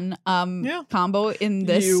a fun combo in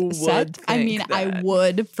this You set. would I think mean, I that.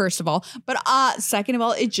 would, first of all, but second of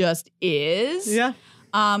all, it just is. Yeah.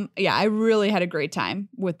 Yeah, I really had a great time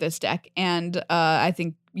with this deck, and I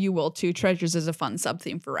think you will too. Treasures is a fun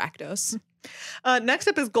sub-theme for Rakdos. Next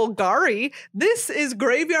up is Golgari. This is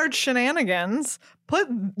graveyard shenanigans. Put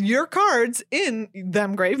your cards in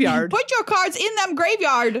them graveyard. Put your cards in them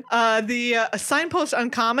graveyard. The signpost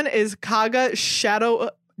uncommon is Kaga Shadow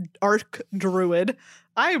Arc Druid.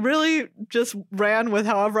 I really just ran with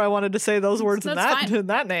however I wanted to say those words in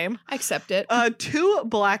that name. I accept it. 2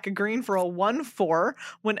 black green for a 1/4.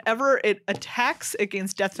 Whenever it attacks, it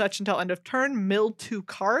gains Death Touch until end of turn. Mill 2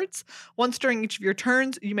 cards. Once during each of your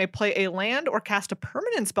turns, you may play a land or cast a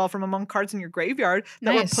permanent spell from among cards in your graveyard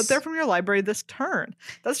that were put there from your library this turn.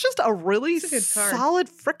 That's just a really solid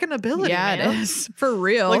freaking ability. Yeah, man. it is. For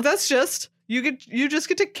real. Like that's just you just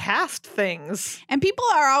get to cast things. And people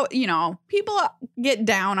are out, people get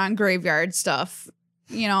down on graveyard stuff.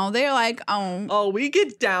 They're like, oh, we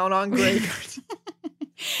get down on graveyard.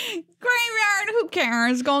 Graveyard, who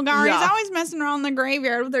cares? Golgari's always messing around the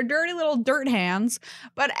graveyard with their dirty little dirt hands.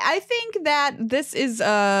 But I think that this is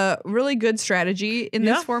a really good strategy in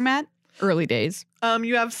this format. Early days.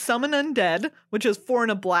 You have Summon Undead, which is 4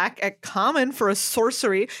 and a black at common for a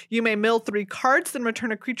sorcery. You may mill 3 cards, then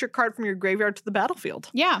return a creature card from your graveyard to the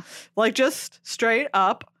battlefield. Yeah. Like just straight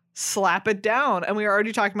up slap it down. And we were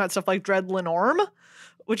already talking about stuff like Dread Lenorm,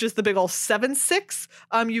 which is the big ol' 7/6.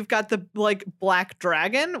 You've got the Black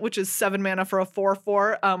Dragon, which is 7 mana for a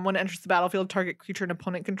 4/4. When it enters the battlefield, target creature an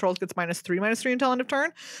opponent controls gets -3/-3 until end of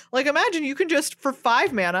turn. Like imagine you can just for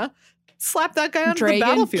 5 mana slap that guy onto the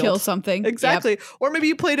battlefield. Kill something. Exactly. Yep. Or maybe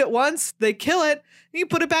you played it once, they kill it, and you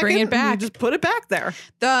put it back Bring in. it back. You just put it back there.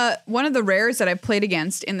 One of the rares that I've played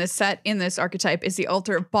against in this set, in this archetype, is the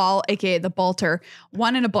Altar of Baal, aka the Balter.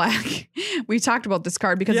 1 and a black. We talked about this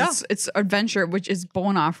card because it's Adventure, which is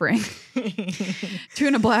Bone Offering. 2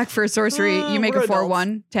 and a black for a sorcery. You make a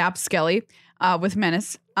 4/1, tap Skelly. With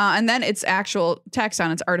Menace. And then it's actual text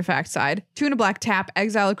on its artifact side. 2 and a black, tap,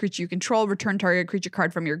 exile a creature you control, return target creature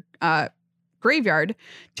card from your graveyard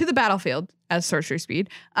to the battlefield as sorcery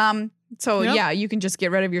speed. Yeah, you can just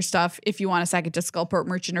get rid of your stuff if you want to sack it to Skullport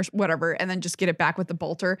Merchant or whatever, and then just get it back with the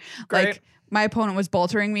Bolter. Great. Like my opponent was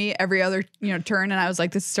boltering me every other turn, and I was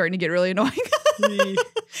like, this is starting to get really annoying.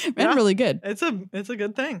 Really good. It's a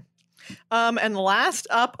good thing. And last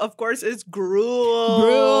up, of course, is Gruul.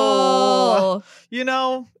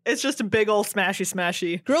 Gruul. It's just a big old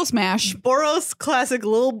smashy. Gruul smash. Boros, classic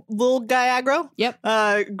little guy aggro. Yep.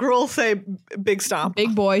 Gruul say big stomp.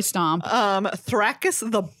 Big boy stomp.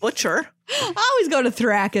 Thrakus the Butcher. I always go to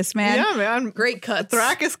Thrakus, man. Yeah, man. Great cuts.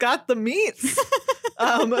 Thrakus got the meats.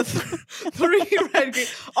 3 red green.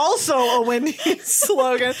 Also a Wendy's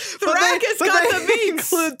slogan. Thrakus got the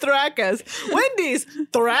meats. Include Thrakus. Wendy's.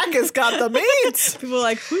 Thrakus got the meats. People are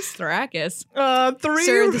like, who's Thrakus? 3.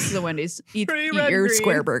 Sir, this is a Wendy's. Eat your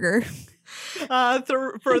square burger.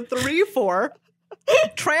 For 3/4.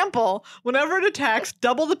 Trample. Whenever it attacks,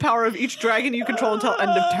 double the power of each dragon you control until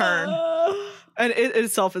end of turn. And it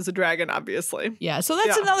itself is a dragon, obviously. Yeah, so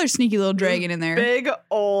that's another sneaky little dragon in there. Big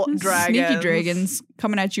old dragon. Sneaky dragons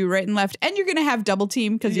coming at you right and left. And you're going to have double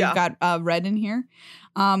team because you've got red in here.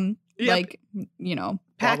 Pack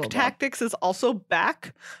Tactics is also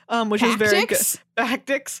back, which is very good.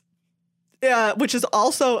 Tactics. Yeah, which is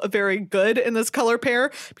also very good in this color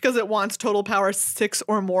pair because it wants total power 6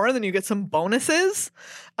 or more. Then you get some bonuses.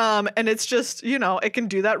 And it's just, it can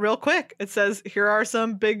do that real quick. It says, here are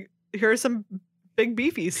some big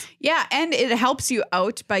beefies. Yeah, and it helps you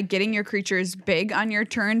out by getting your creatures big on your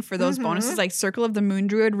turn for those bonuses, like Circle of the Moon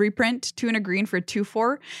Druid reprint, 2 and a green for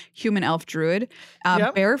 2/4, Human Elf Druid,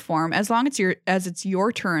 bear form. As long as it's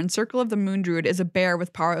your turn, Circle of the Moon Druid is a bear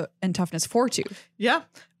with power and toughness 4/2. Yeah.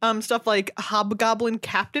 Stuff like Hobgoblin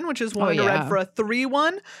Captain, which is 1 red for a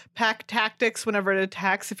 3/1. Pack Tactics, whenever it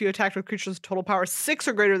attacks, if you attack with creatures with total power 6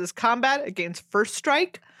 or greater this combat, it gains first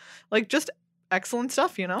strike. Like, just excellent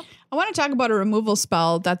stuff, I want to talk about a removal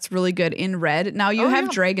spell that's really good in red. Now you have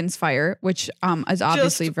Dragon's Fire, which is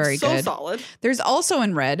obviously just very good. So solid. There's also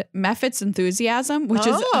in red Mephit's Enthusiasm, which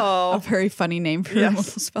is a very funny name for a removal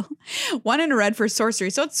spell. 1 and a red for sorcery.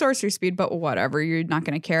 So it's sorcery speed, but whatever. You're not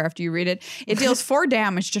going to care after you read it. It deals 4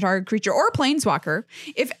 damage to target creature or planeswalker.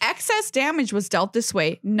 If excess damage was dealt this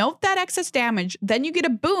way, note that excess damage. Then you get a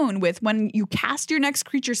boon with when you cast your next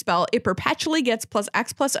creature spell, it perpetually gets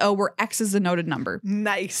 +X+O, where X is a noted number.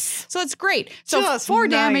 Nice. So it's great. So 4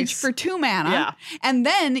 damage for 2 mana. Yeah. And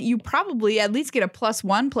then you probably at least get a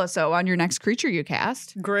 +1/+0 on your next creature you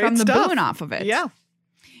cast. Great from the stuff. boon off of it. Yeah.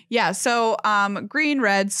 Yeah. So green,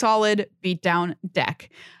 red, solid beatdown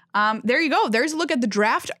deck. There you go. There's a look at the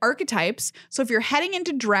draft archetypes. So if you're heading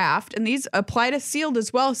into draft, and these apply to sealed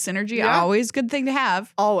as well, Synergy, always good thing to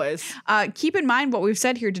have. Always. Keep in mind what we've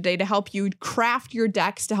said here today to help you craft your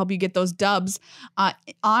decks to help you get those dubs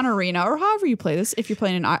on Arena or however you play this, if you're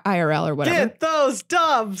playing in IRL or whatever. Get those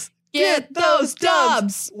dubs. Get those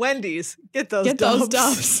dubs. Wendy's, get those Get dubs. those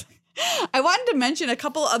dubs. I wanted to mention a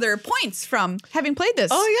couple other points from having played this.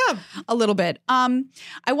 Oh yeah, a little bit. I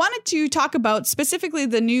wanted to talk about specifically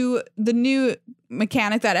the new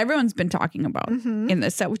mechanic that everyone's been talking about in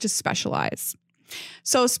this set, which is Specialize.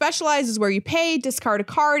 So Specialize is where you pay, discard a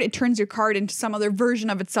card. It turns your card into some other version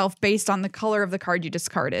of itself based on the color of the card you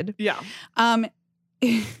discarded. Yeah.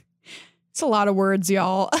 It's a lot of words,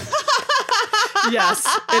 y'all. Yes,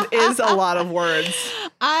 it is a lot of words.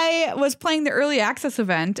 I was playing the early access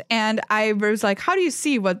event and I was like, how do you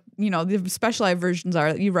see what, the Specialized versions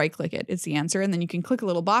are? You right click it. It's the answer. And then you can click a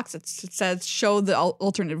little box that says show the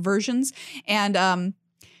alternate versions. And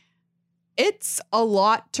it's a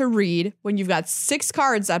lot to read when you've got 6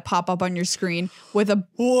 cards that pop up on your screen with a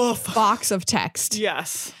box of text.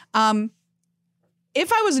 Yes.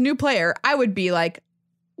 If I was a new player, I would be like,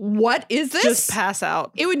 what is this? Just pass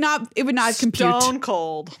out. It would not compute. Stone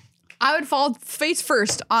cold. I would fall face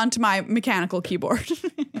first onto my mechanical keyboard.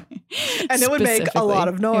 And it would make a lot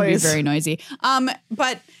of noise. It would be very noisy.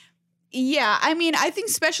 But yeah, I mean, I think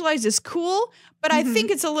Specialized is cool, but I think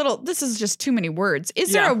it's this is just too many words.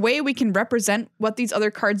 Is there a way we can represent what these other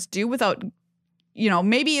cards do without,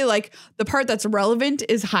 maybe like the part that's relevant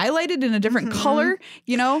is highlighted in a different color,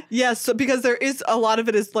 Yes, so because there is a lot of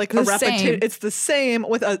it is like a repetition. same. It's the same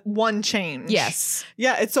with one change. Yes.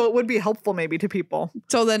 Yeah, so it would be helpful maybe to people.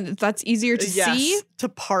 So then that's easier to see. To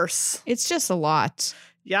parse. It's just a lot.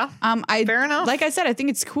 Yeah. Fair enough. Like I said, I think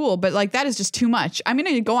it's cool, but like that is just too much. I'm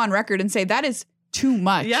going to go on record and say that is too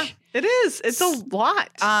much. Yeah, it is. It's a lot.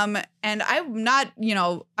 And I'm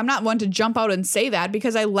not one to jump out and say that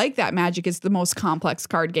because I like that Magic is the most complex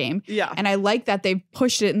card game. Yeah. And I like that they've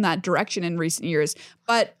pushed it in that direction in recent years.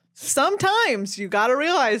 But sometimes you got to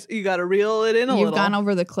realize you got to reel it in a little. You've gone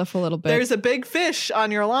over the cliff a little bit. There's a big fish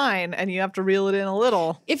on your line and you have to reel it in a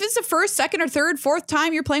little. If it's the first, second, or third, fourth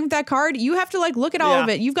time you're playing with that card, you have to look at all of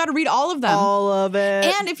it. You've got to read all of them. All of it.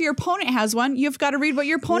 And if your opponent has one, you've got to read what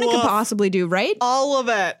your opponent could possibly do, right? All of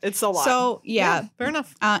it. It's a lot. So, yeah. Fair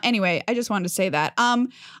enough. Anyway, I just wanted to say that.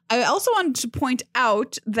 I also wanted to point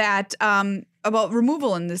out that about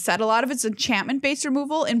removal in this set. A lot of it's enchantment-based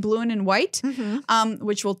removal in blue and in white,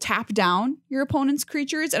 which will tap down your opponent's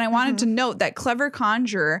creatures. And I wanted to note that Clever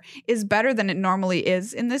Conjurer is better than it normally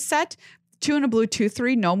is in this set. 2 and a blue,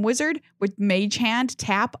 2/3 Gnome Wizard with Mage Hand,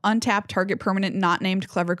 tap, untap, target permanent not named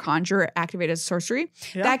Clever Conjurer, activate as sorcery.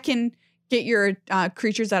 Yeah. That can get your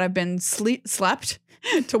creatures that have been slept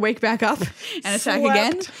to wake back up and attack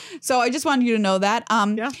again. So I just wanted you to know that.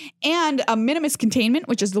 And a Minimus Containment,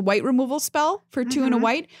 which is the white removal spell for 2 and a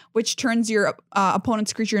white, which turns your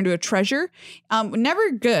opponent's creature into a treasure. Never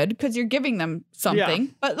good because you're giving them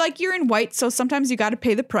something, but you're in white, so sometimes you got to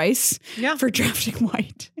pay the price for drafting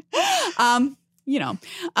white.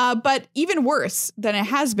 But even worse than it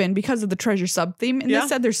has been because of the treasure sub theme. In this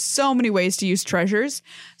set, there's so many ways to use treasures.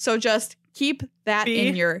 So just keep that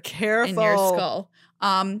in your skull.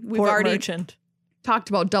 We've already talked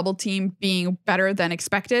about Double Team being better than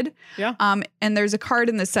expected. Yeah. And there's a card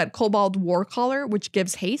in this set, Kobold Warcaller, which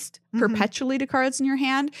gives haste perpetually to cards in your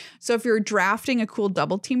hand. So if you're drafting a cool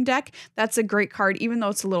Double Team deck, that's a great card, even though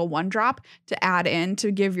it's a little 1-drop, to add in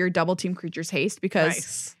to give your Double Team creatures haste.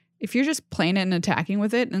 Because if you're just playing it and attacking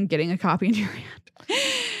with it and getting a copy in your hand.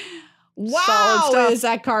 Wow, is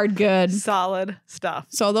that card good? Solid stuff.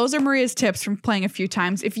 So those are Maria's tips from playing a few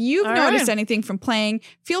times. If you've noticed anything from playing,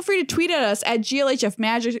 feel free to tweet at us at GLHF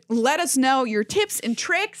Magic. Let us know your tips and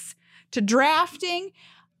tricks to drafting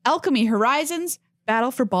Alchemy Horizons,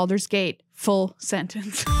 Battle for Baldur's Gate. Full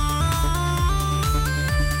sentence.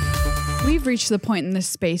 We've reached the point in this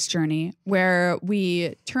space journey where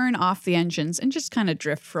we turn off the engines and just kind of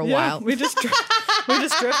drift for a while. We just drift.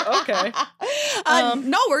 Okay.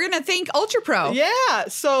 No, we're going to thank Ultra Pro. Yeah.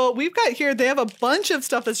 So we've got here, they have a bunch of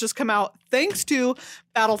stuff that's just come out thanks to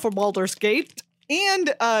Battle for Baldur's Gate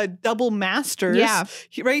and Double Masters. Yeah.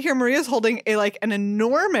 Right here, Maria's holding an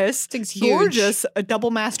enormous, gorgeous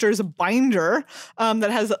Double Masters binder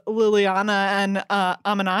that has Liliana and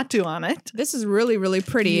Aminatou on it. This is really, really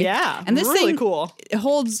pretty. Yeah. And this really thing cool. It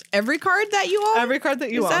holds every card that you own? Every card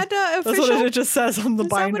that you own. Is that official? That's what it just says on the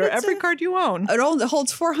binder. Every card you own. It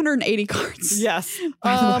holds 480 cards. Yes.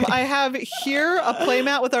 I have here a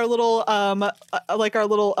playmat with our little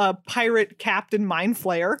pirate captain Mind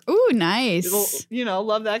Flayer. Ooh, nice.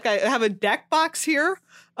 Love that guy. I have a deck box here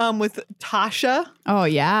with Tasha. Oh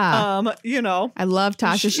yeah. You know. I love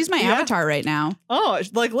Tasha. She's my avatar right now. Oh,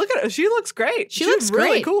 like look at her. She looks great. She's looks really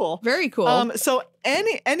great. Cool. Very cool. So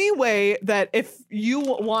any way that if you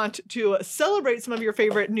want to celebrate some of your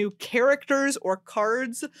favorite new characters or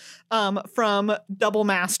cards from Double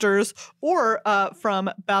Masters or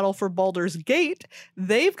from Battle for Baldur's Gate,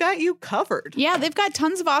 they've got you covered. Yeah, they've got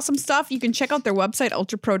tons of awesome stuff. You can check out their website,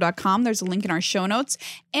 ultrapro.com. There's a link in our show notes.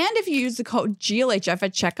 And if you use the code GLHF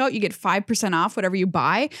at checkout, you get 5% off whatever you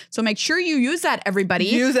buy. So make sure you use that, everybody.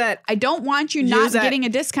 Use it. I don't want you not getting a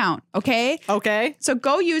discount, okay? Okay. So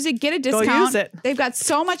go use it, get a discount. Go use it. They've got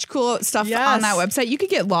so much cool stuff on that website. You could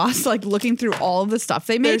get lost like looking through all of the stuff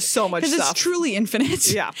they make. There's so much stuff. Because it's truly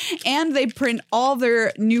infinite. Yeah. And they print all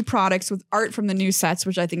their new products with art from the new sets,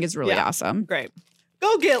 which I think is really awesome. Great.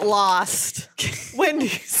 Go get lost.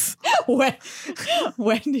 Wendy's.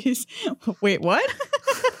 Wendy's. Wait, what?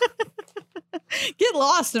 Get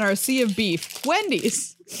lost in our sea of beef.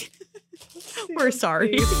 Wendy's. We're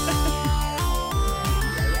sorry.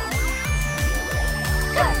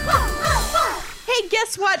 Hey,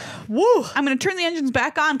 guess what? Woo! I'm going to turn the engines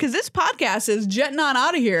back on because this podcast is jetting on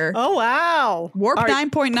out of here. Oh, wow. Warp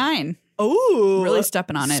 9.9. Ooh. Really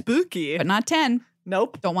stepping on it. Spooky. But not 10.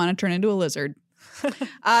 Nope. Don't want to turn into a lizard.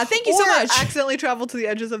 Thank you so much. Accidentally travel to the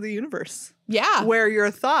edges of the universe. Yeah. Where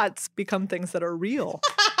your thoughts become things that are real.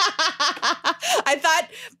 I thought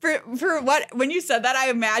for what when you said that, I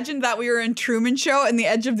imagined that we were in Truman Show and the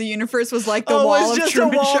edge of the universe was like the wall of Truman Show.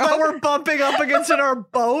 It was just a wall that we're bumping up against in our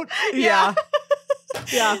boat. Yeah.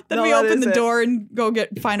 Yeah. Then we open the door and go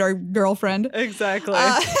find our girlfriend. Exactly.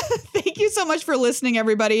 Thank you so much for listening,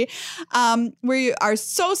 everybody. We are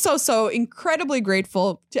so incredibly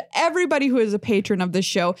grateful to everybody who is a patron of this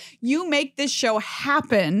show. You make this show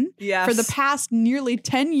happen for the past nearly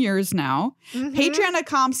 10 years now. Mm-hmm.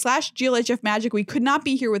 Patreon.com/GLHF Magic. We could not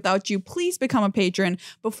be here without you. Please become a patron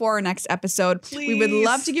before our next episode. Please. We would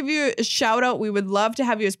love to give you a shout out. We would love to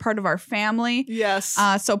have you as part of our family. Yes.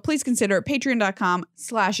 So please consider it.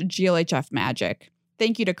 Patreon.com/GLHF Magic.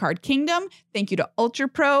 Thank you to Card Kingdom. Thank you to Ultra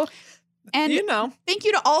Pro. And thank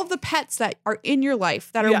you to all of the pets that are in your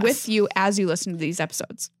life that are with you as you listen to these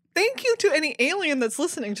episodes. Thank you to any alien that's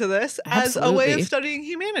listening to this as a way of studying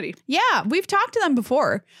humanity. Yeah, we've talked to them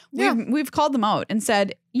before. We've called them out and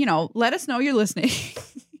said, let us know you're listening.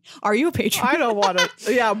 Are you a patron? I don't want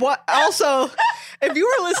to. Yeah. What? Also, if you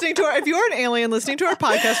are if you are an alien listening to our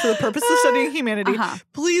podcast for the purpose of studying humanity,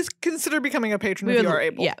 please consider becoming a patron if you are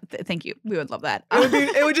able. Yeah. Thank you. We would love that.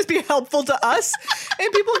 It would just be helpful to us,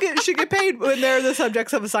 and people should get paid when they're the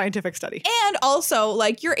subjects of a scientific study. And also,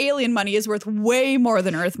 like, your alien money is worth way more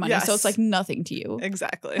than Earth money, so it's like nothing to you.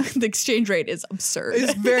 Exactly. The exchange rate is absurd.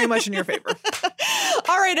 It's very much in your favor.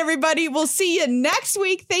 All right, everybody. We'll see you next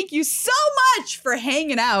week. Thank you so much for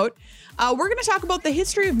hanging out. We're going to talk about the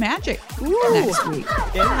history of magic next week.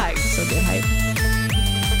 Get hyped. So get hyped.